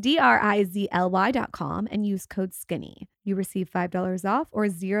 That's DRIZLY.com and use code SKINNY. You receive $5 off or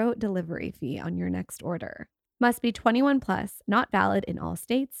 $0 delivery fee on your next order. Must be 21 plus, not valid in all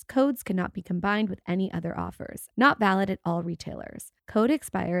states. Codes cannot be combined with any other offers. Not valid at all retailers. Code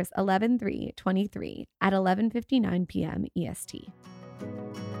expires 11/3/23 at 11:59 p.m. EST.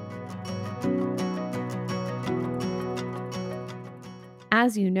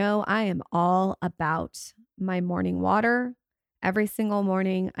 As you know, I am all about my morning water. Every single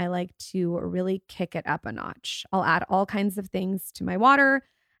morning, I like to really kick it up a notch. I'll add all kinds of things to my water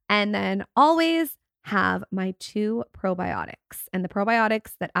and then always have my 2 probiotics. And the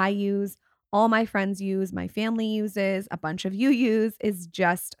probiotics that I use, all my friends use, my family uses, a bunch of you use, is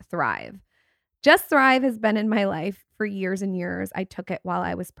Just Thrive. Just Thrive has been in my life for years and years. I took it while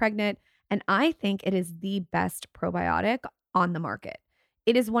I was pregnant, and I think it is the best probiotic on the market.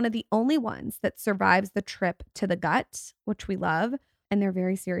 It is one of the only ones that survives the trip to the gut, which we love, and they're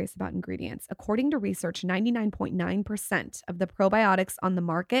very serious about ingredients. According to research, 99.9% of the probiotics on the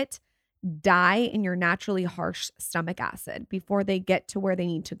market die in your naturally harsh stomach acid before they get to where they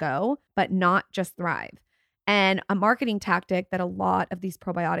need to go, but not Just Thrive. And a marketing tactic that a lot of these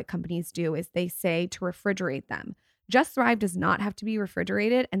probiotic companies do is they say to refrigerate them. Just Thrive does not have to be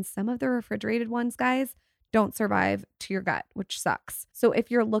refrigerated, and some of the refrigerated ones, guys, don't survive to your gut, which sucks. So if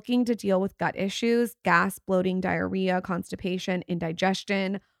you're looking to deal with gut issues, gas, bloating, diarrhea, constipation,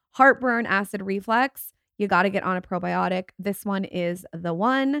 indigestion, heartburn, acid reflux, you got to get on a probiotic. This one is the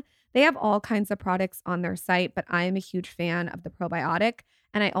one. They have all kinds of products on their site, but I am a huge fan of the probiotic.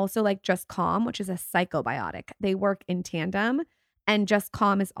 And I also like Just Calm, which is a psychobiotic. They work in tandem, and Just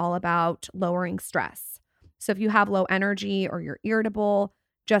Calm is all about lowering stress. So if you have low energy or you're irritable,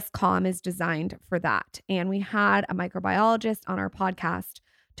 Just Calm is designed for that. And we had a microbiologist on our podcast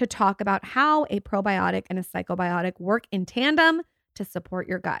to talk about how a probiotic and a psychobiotic work in tandem to support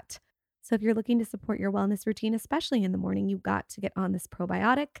your gut. So if you're looking to support your wellness routine, especially in the morning, you've got to get on this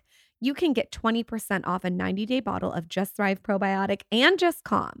probiotic. You can get 20% off a 90-day bottle of Just Thrive Probiotic and Just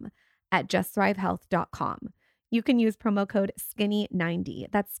Calm at justthrivehealth.com. You can use promo code SKINNY90.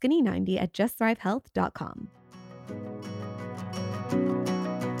 That's SKINNY90 at justthrivehealth.com.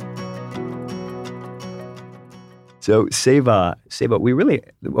 So Seva, we really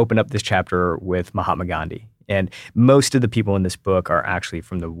open up this chapter with Mahatma Gandhi. And most of the people in this book are actually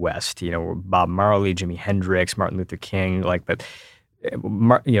from the West. Bob Marley, Jimi Hendrix, Martin Luther King, but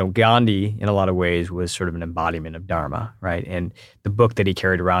Gandhi in a lot of ways was sort of an embodiment of Dharma, right? And the book that he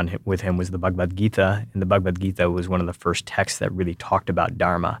carried around with him was the Bhagavad Gita. And the Bhagavad Gita was one of the first texts that really talked about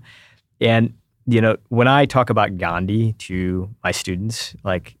Dharma. And, when I talk about Gandhi to my students,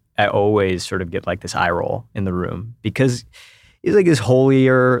 I always sort of get this eye roll in the room because he's this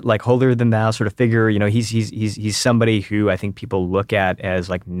holier than thou sort of figure. He's somebody who I think people look at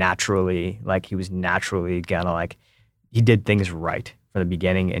as naturally, he was naturally he did things right from the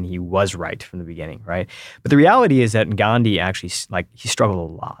beginning, and he was right from the beginning, right? But the reality is that Gandhi actually, he struggled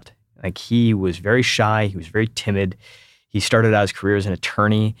a lot. He was very shy, he was very timid. He started out his career as an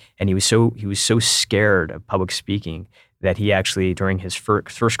attorney, and he was so scared of public speaking that he actually, during his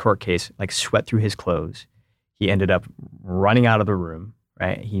first court case, sweat through his clothes. He ended up running out of the room,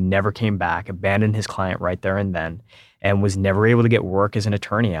 right? He never came back, abandoned his client right there and then, and was never able to get work as an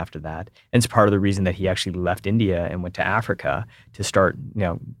attorney after that. And it's part of the reason that he actually left India and went to Africa to start,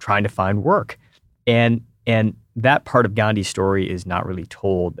 trying to find work. And that part of Gandhi's story is not really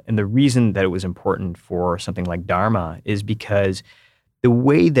told. And the reason that it was important for something like Dharma is because the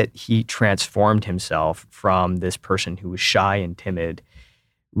way that he transformed himself from this person who was shy and timid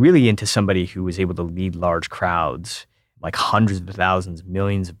really into somebody who was able to lead large crowds, hundreds of thousands,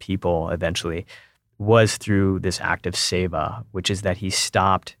 millions of people eventually, was through this act of seva, which is that he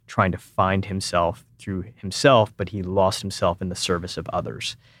stopped trying to find himself through himself, but he lost himself in the service of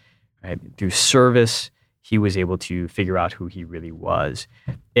others. Right? Through service, he was able to figure out who he really was.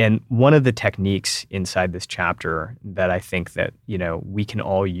 And one of the techniques inside this chapter that I think that, we can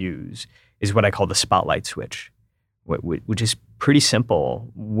all use is what I call the spotlight switch, which is pretty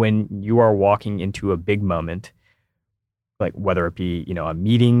simple. When you are walking into a big moment, whether it be, a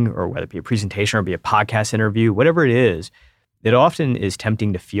meeting or whether it be a presentation or be a podcast interview, whatever it is, it often is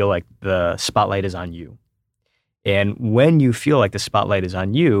tempting to feel like the spotlight is on you. And when you feel like the spotlight is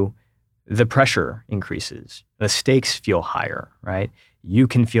on you, the pressure increases. The stakes feel higher, right? You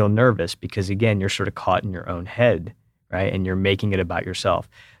can feel nervous because, again, you're sort of caught in your own head, right? And you're making it about yourself.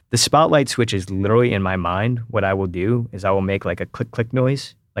 The spotlight switch is literally in my mind. What I will do is I will make a click, click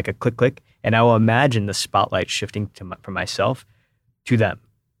noise, a click, click, and I will imagine the spotlight shifting from myself to them,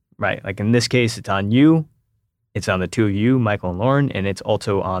 right? In this case, it's on you. It's on the two of you, Michael and Lauren, and it's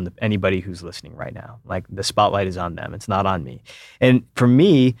also on anybody who's listening right now. The spotlight is on them. It's not on me. And for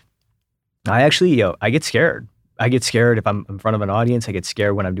me, I actually, I get scared. I get scared if I'm in front of an audience. I get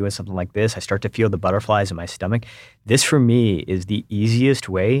scared when I'm doing something like this. I start to feel the butterflies in my stomach. This, for me, is the easiest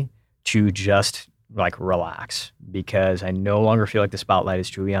way to just relax, because I no longer feel like the spotlight is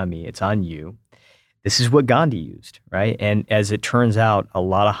truly on me. It's on you. This is what Gandhi used, right? And as it turns out, a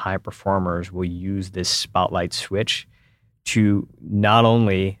lot of high performers will use this spotlight switch to not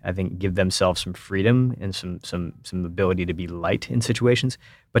only, I think, give themselves some freedom and some ability to be light in situations,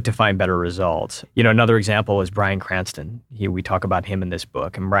 but to find better results. Another example is Bryan Cranston. We talk about him in this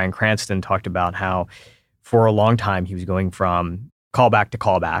book, and Bryan Cranston talked about how for a long time he was going from callback to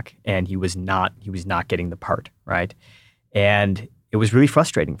callback, and he was not getting the part, right? And it was really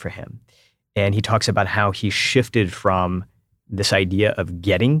frustrating for him. And he talks about how he shifted from this idea of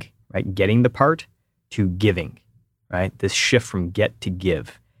getting the part, to giving, right? This shift from get to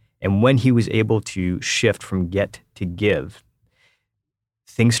give. And when he was able to shift from get to give,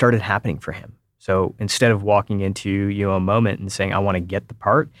 things started happening for him. So instead of walking into a moment and saying, I want to get the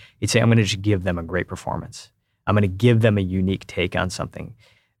part, he'd say, I'm going to just give them a great performance. I'm going to give them a unique take on something.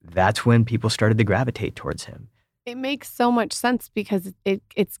 That's when people started to gravitate towards him. It makes so much sense because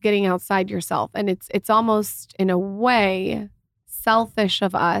it's getting outside yourself, and it's almost in a way selfish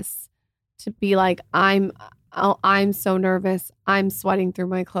of us to be like, I'm so nervous, I'm sweating through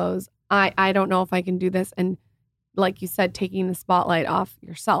my clothes, I don't know if I can do this, and like you said, taking the spotlight off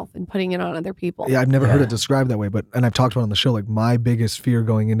yourself and putting it on other people. Yeah, I've never heard it described that way, and I've talked about it on the show. Like my biggest fear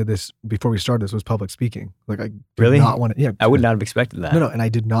going into this, before we started this, was public speaking. Like I did not want to. Yeah, I would not have expected that. No, and I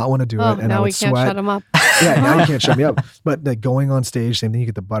did not want to do it. And now I would we can't sweat. shut him up. Yeah, now you can't shut me up. But like going on stage, same thing. You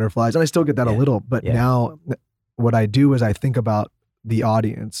get the butterflies, and I still get that a little. But now, what I do is I think about the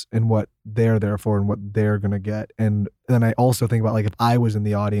audience and what they're there for and what they're gonna get, and then I also think about like if I was in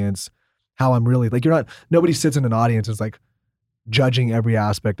the audience, how I'm really like. Nobody sits in an audience and is like judging every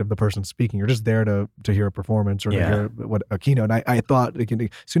aspect of the person speaking. You're just there to hear a performance or to hear what a keynote. And I thought as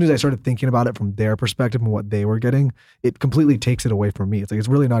soon as I started thinking about it from their perspective and what they were getting, it completely takes it away from me. It's like, it's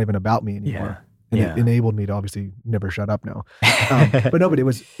really not even about me anymore. And it enabled me to obviously never shut up now. But it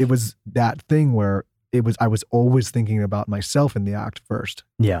was that thing where I was always thinking about myself in the act first.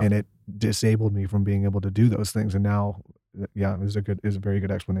 Yeah. And it disabled me from being able to do those things. And now, is a very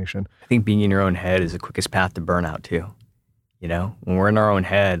good explanation. I think being in your own head is the quickest path to burnout too. You know, when we're in our own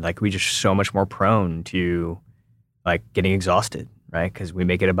head, like we just so much more prone to like getting exhausted, right? Because we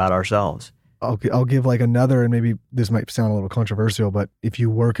make it about ourselves. I'll give like another, and maybe this might sound a little controversial, but if you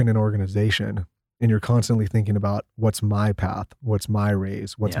work in an organization and you're constantly thinking about what's my path, what's my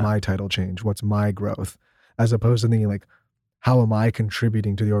raise, what's my title change, what's my growth, as opposed to thinking like, how am I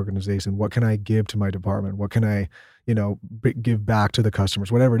contributing to the organization? What can I give to my department? What can I, give back to the customers,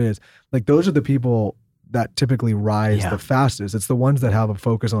 whatever it is. Like those are the people that typically rise the fastest. It's the ones that have a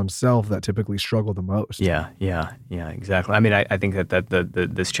focus on self that typically struggle the most. Yeah, exactly. I mean, I think that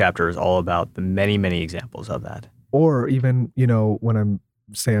this chapter is all about the many, many examples of that. Or even, when I'm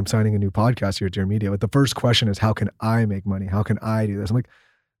signing a new podcast here at Dear Media, but the first question is, how can I make money? How can I do this? I'm like,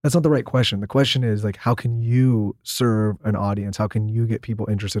 that's not the right question. The question is like, how can you serve an audience? How can you get people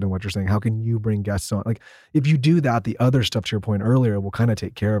interested in what you're saying? How can you bring guests on? Like if you do that, the other stuff to your point earlier will kind of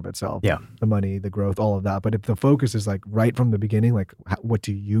take care of itself. Yeah. The money, the growth, all of that. But if the focus is like right from the beginning, like what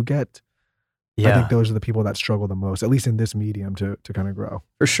do you get? I think those are the people that struggle the most, at least in this medium, to kind of grow.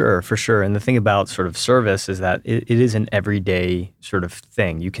 For sure. And the thing about sort of service is that it is an everyday sort of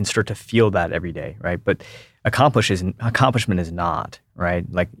thing. You can start to feel that every day, right? But accomplishment is not, right?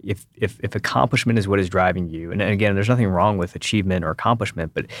 Like if accomplishment is what is driving you, and again, there's nothing wrong with achievement or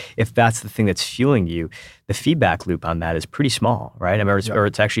accomplishment, but if that's the thing that's fueling you, the feedback loop on that is pretty small, right? I mean,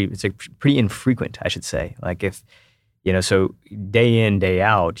 it's pretty infrequent, I should say. Like if, so day in, day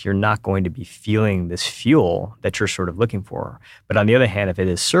out, you're not going to be feeling this fuel that you're sort of looking for. But on the other hand, if it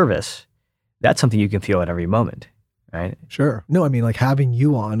is service, that's something you can feel at every moment, right? Sure. No, I mean, like having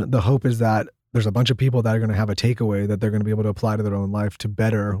you on, the hope is that there's a bunch of people that are going to have a takeaway that they're going to be able to apply to their own life to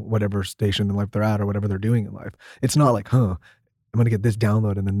better whatever station in life they're at or whatever they're doing in life. It's not like, I'm going to get this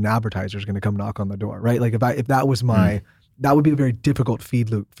download and then an advertiser is going to come knock on the door, right? Like if that was that would be a very difficult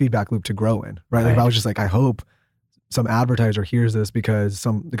feedback loop to grow in, right? Like if I was just like, I hope some advertiser hears this because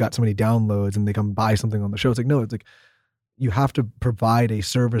they got so many downloads and they come buy something on the show. It's like, no, it's like you have to provide a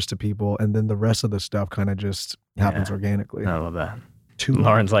service to people and then the rest of the stuff kind of just happens organically. I love that.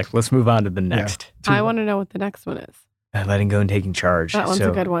 Lauren's like, let's move on to the next. Yeah. I want to know what the next one is. Letting go and taking charge. That one's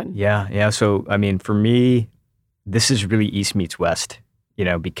a good one. Yeah. So, I mean, for me, this is really East meets West,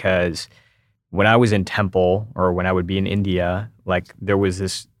 because when I was in Temple or when I would be in India, like there was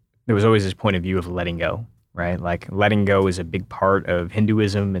always this point of view of letting go. Right? Like letting go is a big part of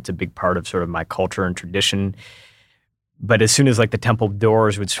Hinduism. It's a big part of sort of my culture and tradition. But as soon as like the temple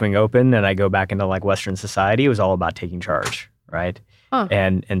doors would swing open and I go back into like Western society, it was all about taking charge, right? Huh.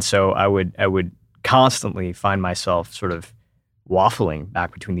 And so I would constantly find myself sort of waffling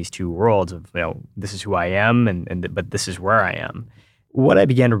back between these two worlds of, this is who I am but this is where I am. What I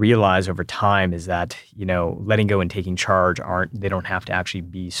began to realize over time is that, letting go and taking charge they don't have to actually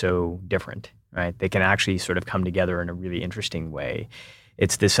be so different. Right? They can actually sort of come together in a really interesting way.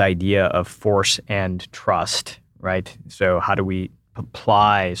 It's this idea of force and trust, right? So how do we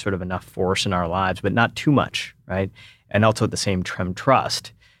apply sort of enough force in our lives, but not too much, right? And also at the same time,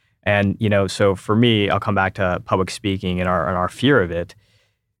 trust. And, so for me, I'll come back to public speaking and our fear of it.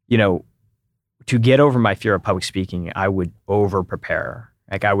 To get over my fear of public speaking, I would over prepare.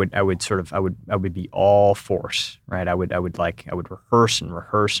 Like I would be all force, right? I would rehearse and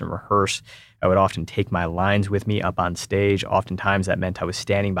rehearse and rehearse. I would often take my lines with me up on stage. Oftentimes that meant I was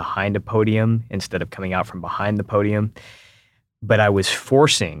standing behind a podium instead of coming out from behind the podium. But I was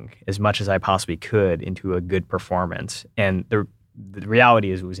forcing as much as I possibly could into a good performance. And the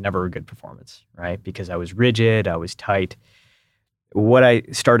reality is it was never a good performance, right? Because I was rigid, I was tight. What I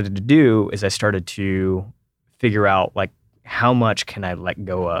started to do is I started to figure out like how much can I let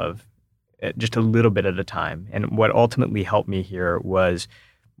go of just a little bit at a time. And what ultimately helped me here was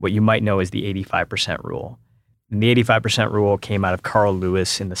what you might know as the 85% rule. And the 85% rule came out of Carl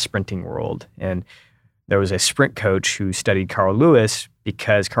Lewis in the sprinting world. And there was a sprint coach who studied Carl Lewis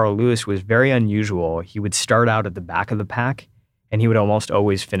because Carl Lewis was very unusual. He would start out at the back of the pack and he would almost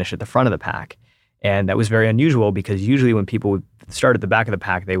always finish at the front of the pack. And that was very unusual because usually when people would start at the back of the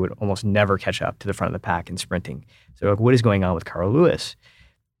pack, they would almost never catch up to the front of the pack in sprinting. So like, what is going on with Carl Lewis?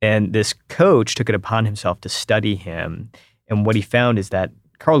 And this coach took it upon himself to study him. And what he found is that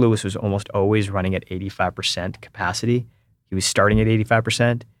Carl Lewis was almost always running at 85% capacity. He was starting at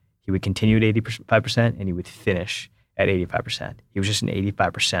 85%, he would continue at 85%, and he would finish at 85%. He was just an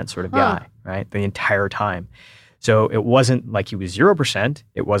 85% sort of guy, right? The entire time. So it wasn't like he was 0%,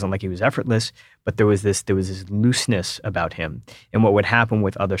 it wasn't like he was effortless, but there was this looseness about him. And what would happen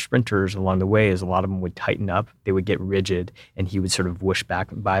with other sprinters along the way is a lot of them would tighten up, they would get rigid, and he would sort of whoosh back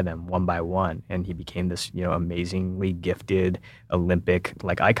by them one by one. And he became this, amazingly gifted Olympic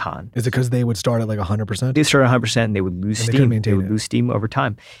like icon. Is it because they would start at like 100%? They started at 100% and they would lose steam. They would lose steam over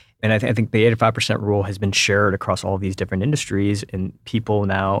time. And I think the 85% rule has been shared across all these different industries, and people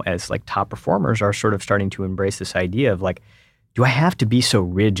now as like top performers are sort of starting to embrace this idea of like, do I have to be so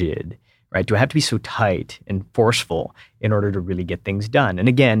rigid, right? Do I have to be so tight and forceful in order to really get things done? And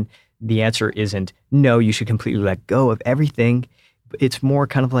again, the answer isn't no, you should completely let go of everything. It's more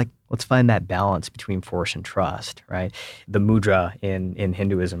kind of like, let's find that balance between force and trust, right? The mudra in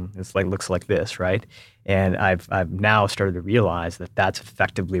Hinduism looks like this, right? And I've now started to realize that that's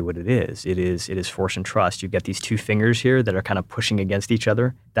effectively what it is. It is force and trust. You get these two fingers here that are kind of pushing against each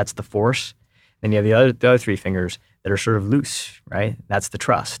other. That's the force. Then you have the other three fingers that are sort of loose, right? That's the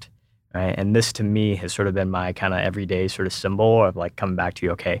trust, right? And this to me has sort of been my kind of everyday sort of symbol of like coming back to,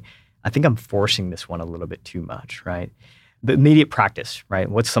 okay, I think I'm forcing this one a little bit too much, right? The immediate practice, right?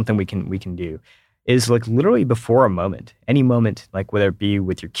 What's something we can do is like literally before a moment, any moment, like whether it be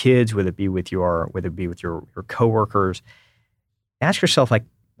with your kids, whether it be with your coworkers, ask yourself like,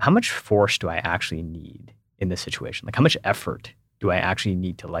 how much force do I actually need in this situation? Like how much effort do I actually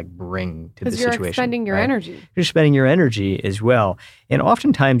need to like bring to the situation? Because you're expending your energy. You're spending your energy as well. And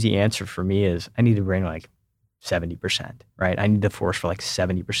oftentimes the answer for me is I need to bring like 70%, right? I need the force for like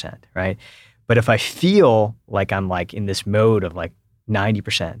 70%, right? But if I feel like I'm like in this mode of like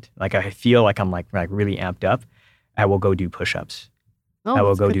 90%, like I feel like I'm like really amped up, I will go do push-ups. I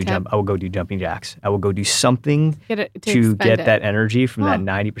will go do jumping jacks. I will go do something to get that energy from that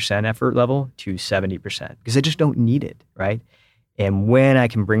 90% effort level to 70% because I just don't need it, right? And when I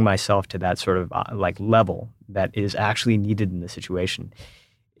can bring myself to that sort of like level that is actually needed in the situation,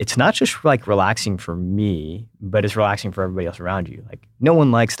 it's not just like relaxing for me, but it's relaxing for everybody else around you. Like no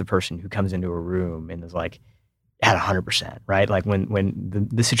one likes the person who comes into a room and is like at 100%, right? Like when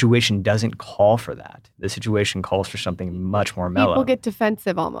the situation doesn't call for that. The situation calls for something much more mellow. People get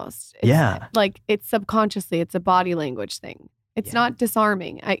defensive almost. Like it's subconsciously, it's a body language thing. It's not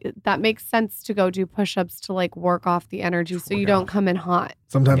disarming. That makes sense to go do push-ups to like work off the energy so you don't come in hot.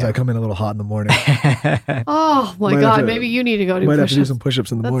 Sometimes I come in a little hot in the morning. Oh my God, maybe you need to go do push-ups. Might have to do some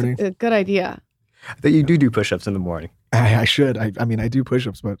push-ups in the morning. That's a good idea. That you do push-ups in the morning. I should. I mean, I do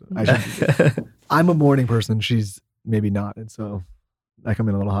push-ups, but I should. I'm a morning person. She's maybe not. And so I come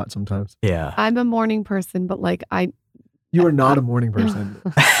in a little hot sometimes. Yeah. I'm a morning person, but like You are not a morning person.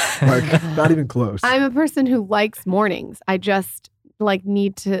 Like, not even close. I'm a person who likes mornings. I just like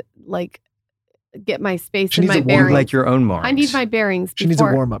need to like get my space and my bearings. Like your own mornings. I need my bearings. She needs a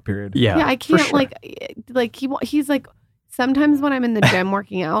warm-up period. Yeah, I can't sure. like he's like, sometimes when I'm in the gym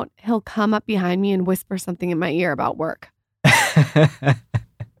working out, he'll come up behind me and whisper something in my ear about work.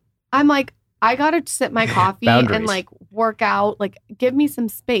 I'm like, I gotta sip my coffee and like work out, like give me some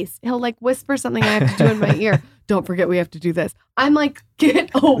space. He'll like whisper something I have to do in my ear. Don't forget we have to do this. I'm like,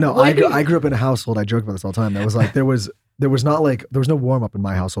 get away. No, I grew up in a household, I joke about this all the time. That was like, there was no warm up in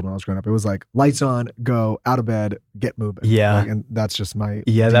my household when I was growing up. It was like lights on, go, out of bed, get moving. Yeah. Like, and that's just my,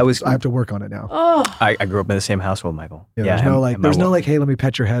 I have to work on it now. Oh. I grew up in the same household, Michael. Yeah, there's no like, hey, let me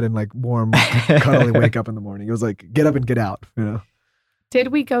pet your head and like warm, cuddly wake up in the morning. It was like, get up and get out, you know? Did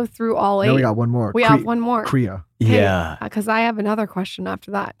we go through all 8? No, we got one more. We have one more. Kriya. Yeah. Because I have another question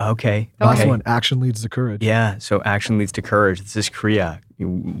after that. Okay. Last one. Action leads to courage. Yeah. So action leads to courage. This is Kriya.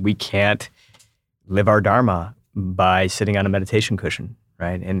 We can't live our dharma by sitting on a meditation cushion,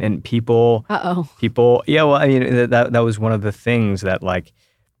 right? And people. Uh-oh. People. Yeah. Well, I mean, that was one of the things that like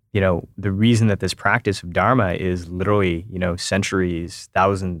the reason that this practice of Dharma is literally, centuries,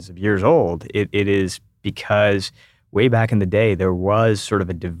 thousands of years old, it is because way back in the day, there was sort of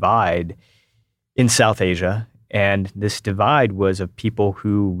a divide in South Asia. And this divide was of people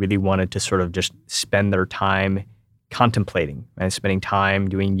who really wanted to sort of just spend their time contemplating and spending time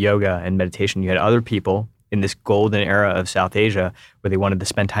doing yoga and meditation. You had other people in this golden era of South Asia where they wanted to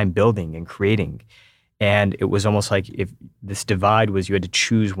spend time building and creating. And it was almost like if this divide was you had to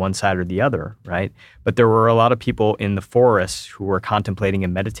choose one side or the other, right? But there were a lot of people in the forests who were contemplating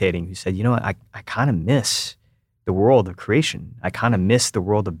and meditating who said, I kind of miss the world of creation. I kind of miss the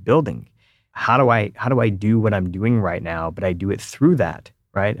world of building. How do I do what I'm doing right now, but I do it through that,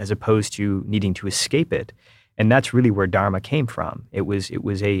 right? As opposed to needing to escape it. And that's really where Dharma came from. It was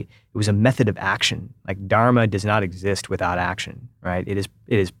a method of action. Like Dharma does not exist without action, right? It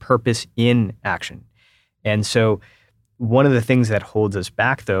is purpose in action. And so one of the things that holds us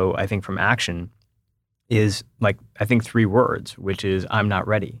back, though, I think from action is I think 3 words, which is I'm not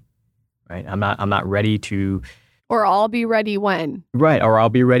ready, right? I'm not ready to... Or I'll be ready when. Right, or I'll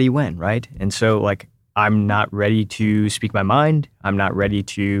be ready when, right? And so I'm not ready to speak my mind. I'm not ready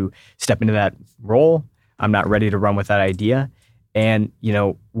to step into that role. I'm not ready to run with that idea. And,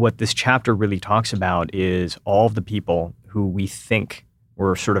 what this chapter really talks about is all of the people who we think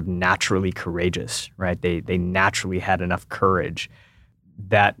were sort of naturally courageous, right? They naturally had enough courage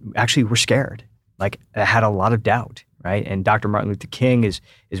that actually were scared, had a lot of doubt, right? And Dr. Martin Luther King is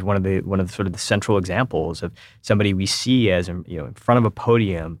one of the sort of the central examples of somebody we see as in front of a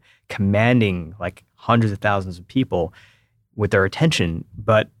podium commanding hundreds of thousands of people with their attention,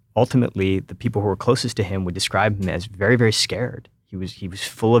 but ultimately the people who were closest to him would describe him as very, very scared. He was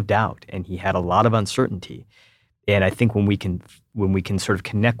full of doubt and he had a lot of uncertainty. And I think when we can sort of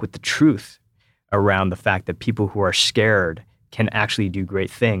connect with the truth around the fact that people who are scared can actually do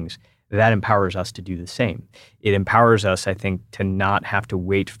great things, that empowers us to do the same. It empowers us, I think, to not have to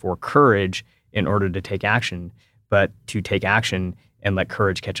wait for courage in order to take action, but to take action and let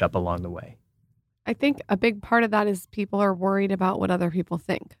courage catch up along the way. I think a big part of that is people are worried about what other people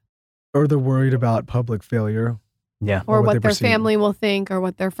think. Or they're worried about public failure. Yeah. Or what they their perceive. family will think, or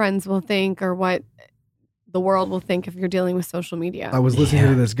what their friends will think, or what the world will think if you're dealing with social media. I was listening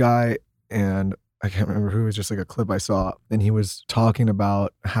to this guy, and I can't remember who, it was just a clip I saw, and he was talking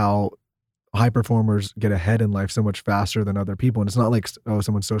about how high performers get ahead in life so much faster than other people. And it's not like,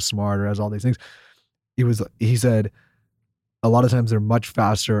 someone's so smart or has all these things. He said, a lot of times they're much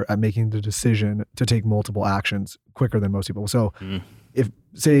faster at making the decision to take multiple actions quicker than most people. So if,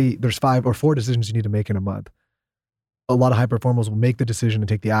 say, there's 5 or 4 decisions you need to make in a month, a lot of high performers will make the decision and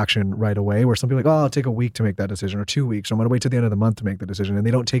take the action right away, where some people are like, I'll take a week to make that decision, or 2 weeks, or I'm going to wait till the end of the month to make the decision. And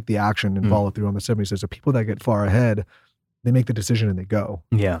they don't take the action and follow through on the step. He says, so people that get far ahead, they make the decision and they go.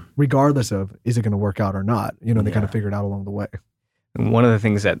 Yeah. Regardless of, is it going to work out or not? They kind of figure it out along the way. And one of the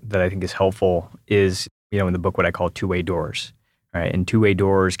things that I think is helpful is, in the book, what I call two-way doors, right? And two-way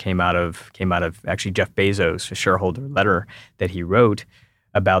doors came out of actually Jeff Bezos, a shareholder letter that he wrote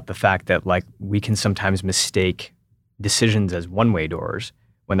about the fact that we can sometimes mistake decisions as one-way doors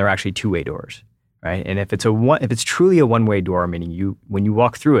when they're actually two-way doors, right? And if it's truly a one-way door, meaning when you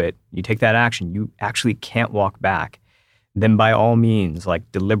walk through it, you take that action, you actually can't walk back, then by all means,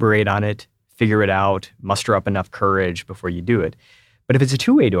 deliberate on it, figure it out, muster up enough courage before you do it. But if it's a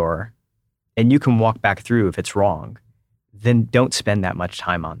two-way door and you can walk back through if it's wrong, then don't spend that much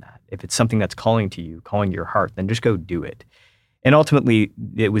time on that. If it's something that's calling to you, calling your heart, then just go do it. And ultimately,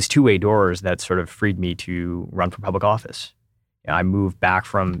 it was two-way doors that sort of freed me to run for public office. I moved back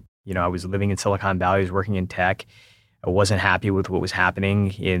from, I was living in Silicon Valley, I was working in tech. I wasn't happy with what was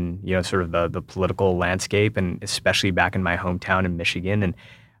happening in, sort of the political landscape, and especially back in my hometown in Michigan. And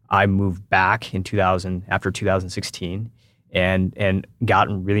I moved back after 2016 and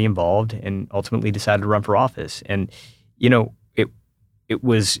gotten really involved and ultimately decided to run for office. And, it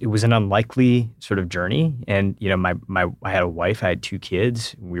was an unlikely sort of journey. And, I had a wife, I had 2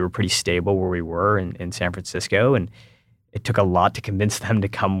 kids. We were pretty stable where we were in San Francisco. And it took a lot to convince them to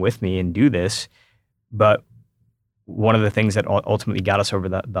come with me and do this. But one of the things that ultimately got us over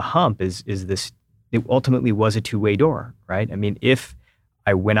the hump is this, it ultimately was a two-way door, right? I mean, if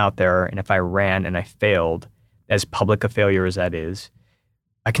I went out there and if I ran and I failed, as public a failure as that is,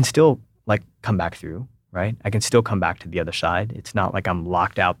 I can still come back through, right? I can still come back to the other side. It's not like I'm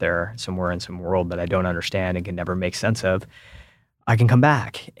locked out there somewhere in some world that I don't understand and can never make sense of. I can come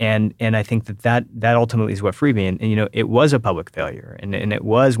back. And I think that ultimately is what freed me. And it was a public failure. And it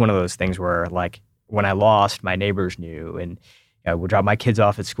was one of those things where when I lost, my neighbors knew, and I would drop my kids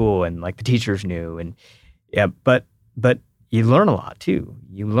off at school and the teachers knew. And yeah, but you learn a lot too.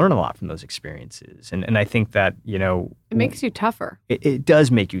 You learn a lot from those experiences. And I think that, It makes you tougher. It does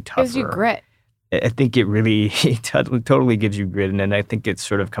make you tougher. Gives you grit. I think it really totally gives you grit. And I think it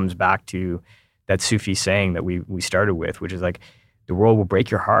sort of comes back to that Sufi saying that we started with, which is like, the world will break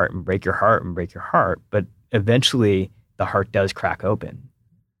your heart and break your heart and break your heart. But eventually the heart does crack open.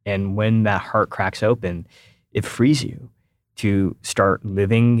 And when that heart cracks open, it frees you to start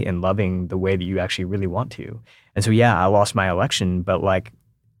living and loving the way that you actually really want to. And so, yeah, I lost my election, but like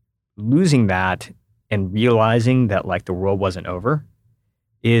losing that and realizing that like the world wasn't over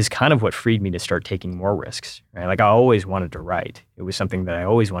is kind of what freed me to start taking more risks, right? Like I always wanted to write. It was something that I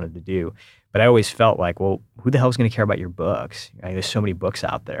always wanted to do, but I always felt like, well, who the hell is going to care about your books? Right? There's so many books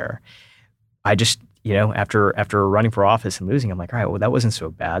out there. I just, after running for office and losing, I'm like, all right, well, that wasn't so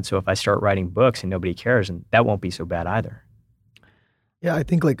bad. So if I start writing books and nobody cares, and that won't be so bad either. Yeah, I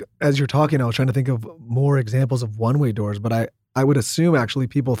think like as you're talking, I was trying to think of more examples of one-way doors, but I would assume actually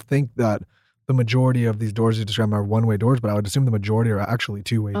people think that the majority of these doors you describe are one-way doors, but I would assume the majority are actually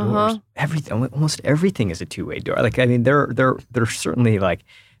two-way doors. Almost everything is a two-way door. Like, I mean, they're certainly like,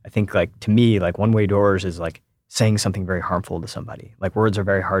 I think like to me, like one-way doors is like saying something very harmful to somebody. Like words are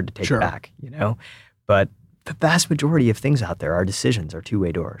very hard to take back, but the vast majority of things out there, our decisions are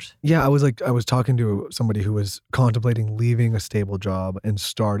two-way doors. Yeah, I was talking to somebody who was contemplating leaving a stable job and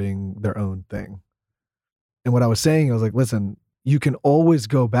starting their own thing. And what I was saying, I was like, listen, you can always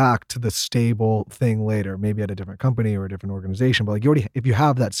go back to the stable thing later, maybe at a different company or a different organization. But like if you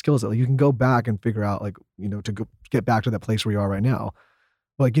have that skill set, like you can go back and figure out like, to go get back to that place where you are right now.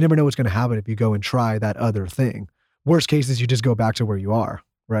 But like you never know what's going to happen if you go and try that other thing. Worst case is you just go back to where you are,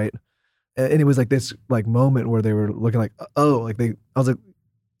 right? And it was like this like moment where they were looking like, I was like,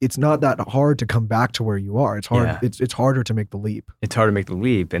 it's not that hard to come back to where you are. It's hard. Yeah. It's harder to make the leap. It's hard to make the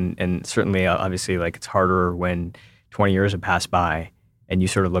leap. And certainly, obviously, like it's harder when 20 years have passed by and you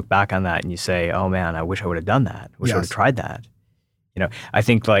sort of look back on that and you say, oh man, I wish I would have done that. I wish I would have tried that. I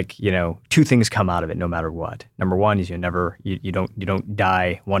think like, two things come out of it no matter what. Number one is you don't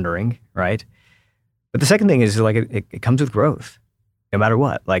die wondering, right? But the second thing is like it comes with growth. No matter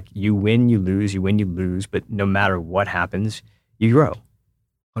what, like you win, you lose, you win, you lose, but no matter what happens, you grow.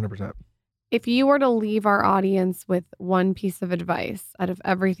 100%. If you were to leave our audience with one piece of advice out of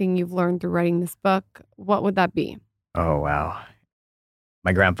everything you've learned through writing this book, what would that be? Oh, wow.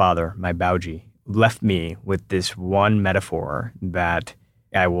 My grandfather, my Bauji, left me with this one metaphor that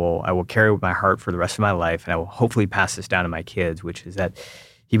I will carry with my heart for the rest of my life, and I will hopefully pass this down to my kids, which is that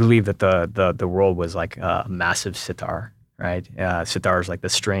he believed that the world was like a massive sitar. Right? Sitar is like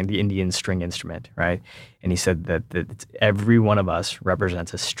the Indian string instrument, right? And he said that every one of us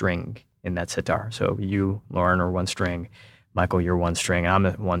represents a string in that sitar. So you, Lauren, are one string. Michael, you're one string. I'm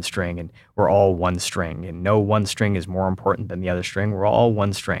one string. And we're all one string. And no one string is more important than the other string. We're all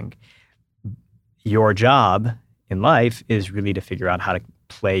one string. Your job in life is really to figure out how to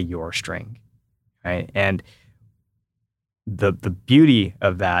play your string, right? And the beauty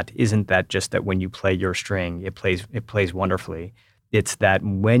of that isn't that just that when you play your string, it plays wonderfully. It's that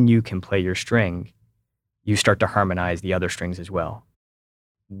when you can play your string, you start to harmonize the other strings as well.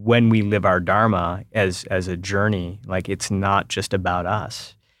 When we live our Dharma as a journey, like it's not just about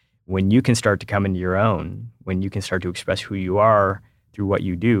us. When you can start to come into your own, when you can start to express who you are through what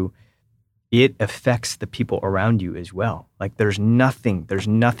you do, it affects the people around you as well. Like there's nothing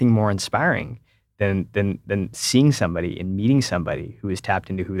more inspiring than seeing somebody and meeting somebody who is tapped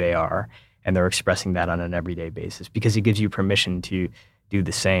into who they are and they're expressing that on an everyday basis because it gives you permission to do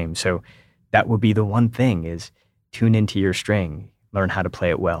the same. So that would be the one thing is tune into your string, learn how to play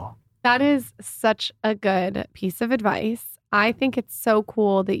it well. That is such a good piece of advice. I think it's so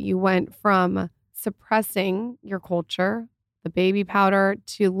cool that you went from suppressing your culture, the baby powder,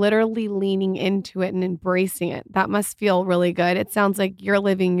 to literally leaning into it and embracing it. That must feel really good. It sounds like you're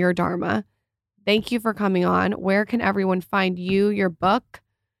living your Dharma. Thank you for coming on. Where can everyone find you, your book,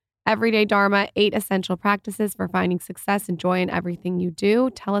 Everyday Dharma, 8 Essential Practices for Finding Success and Joy in Everything You Do?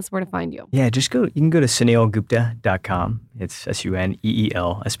 Tell us where to find you. Yeah, you can go to suneelgupta.com. It's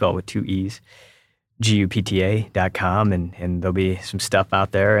Suneel, I spell it with 2 E's, Gupta.com, and there'll be some stuff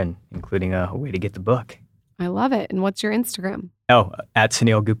out there, and including a way to get the book. I love it. And what's your Instagram? Oh, at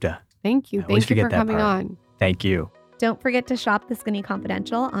Suneel Gupta. Thank you. Thank you for coming on. Thank you. Don't forget to shop The Skinny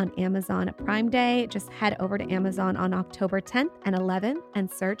Confidential on Amazon Prime Day. Just head over to Amazon on October 10th and 11th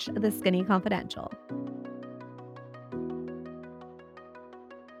and search The Skinny Confidential.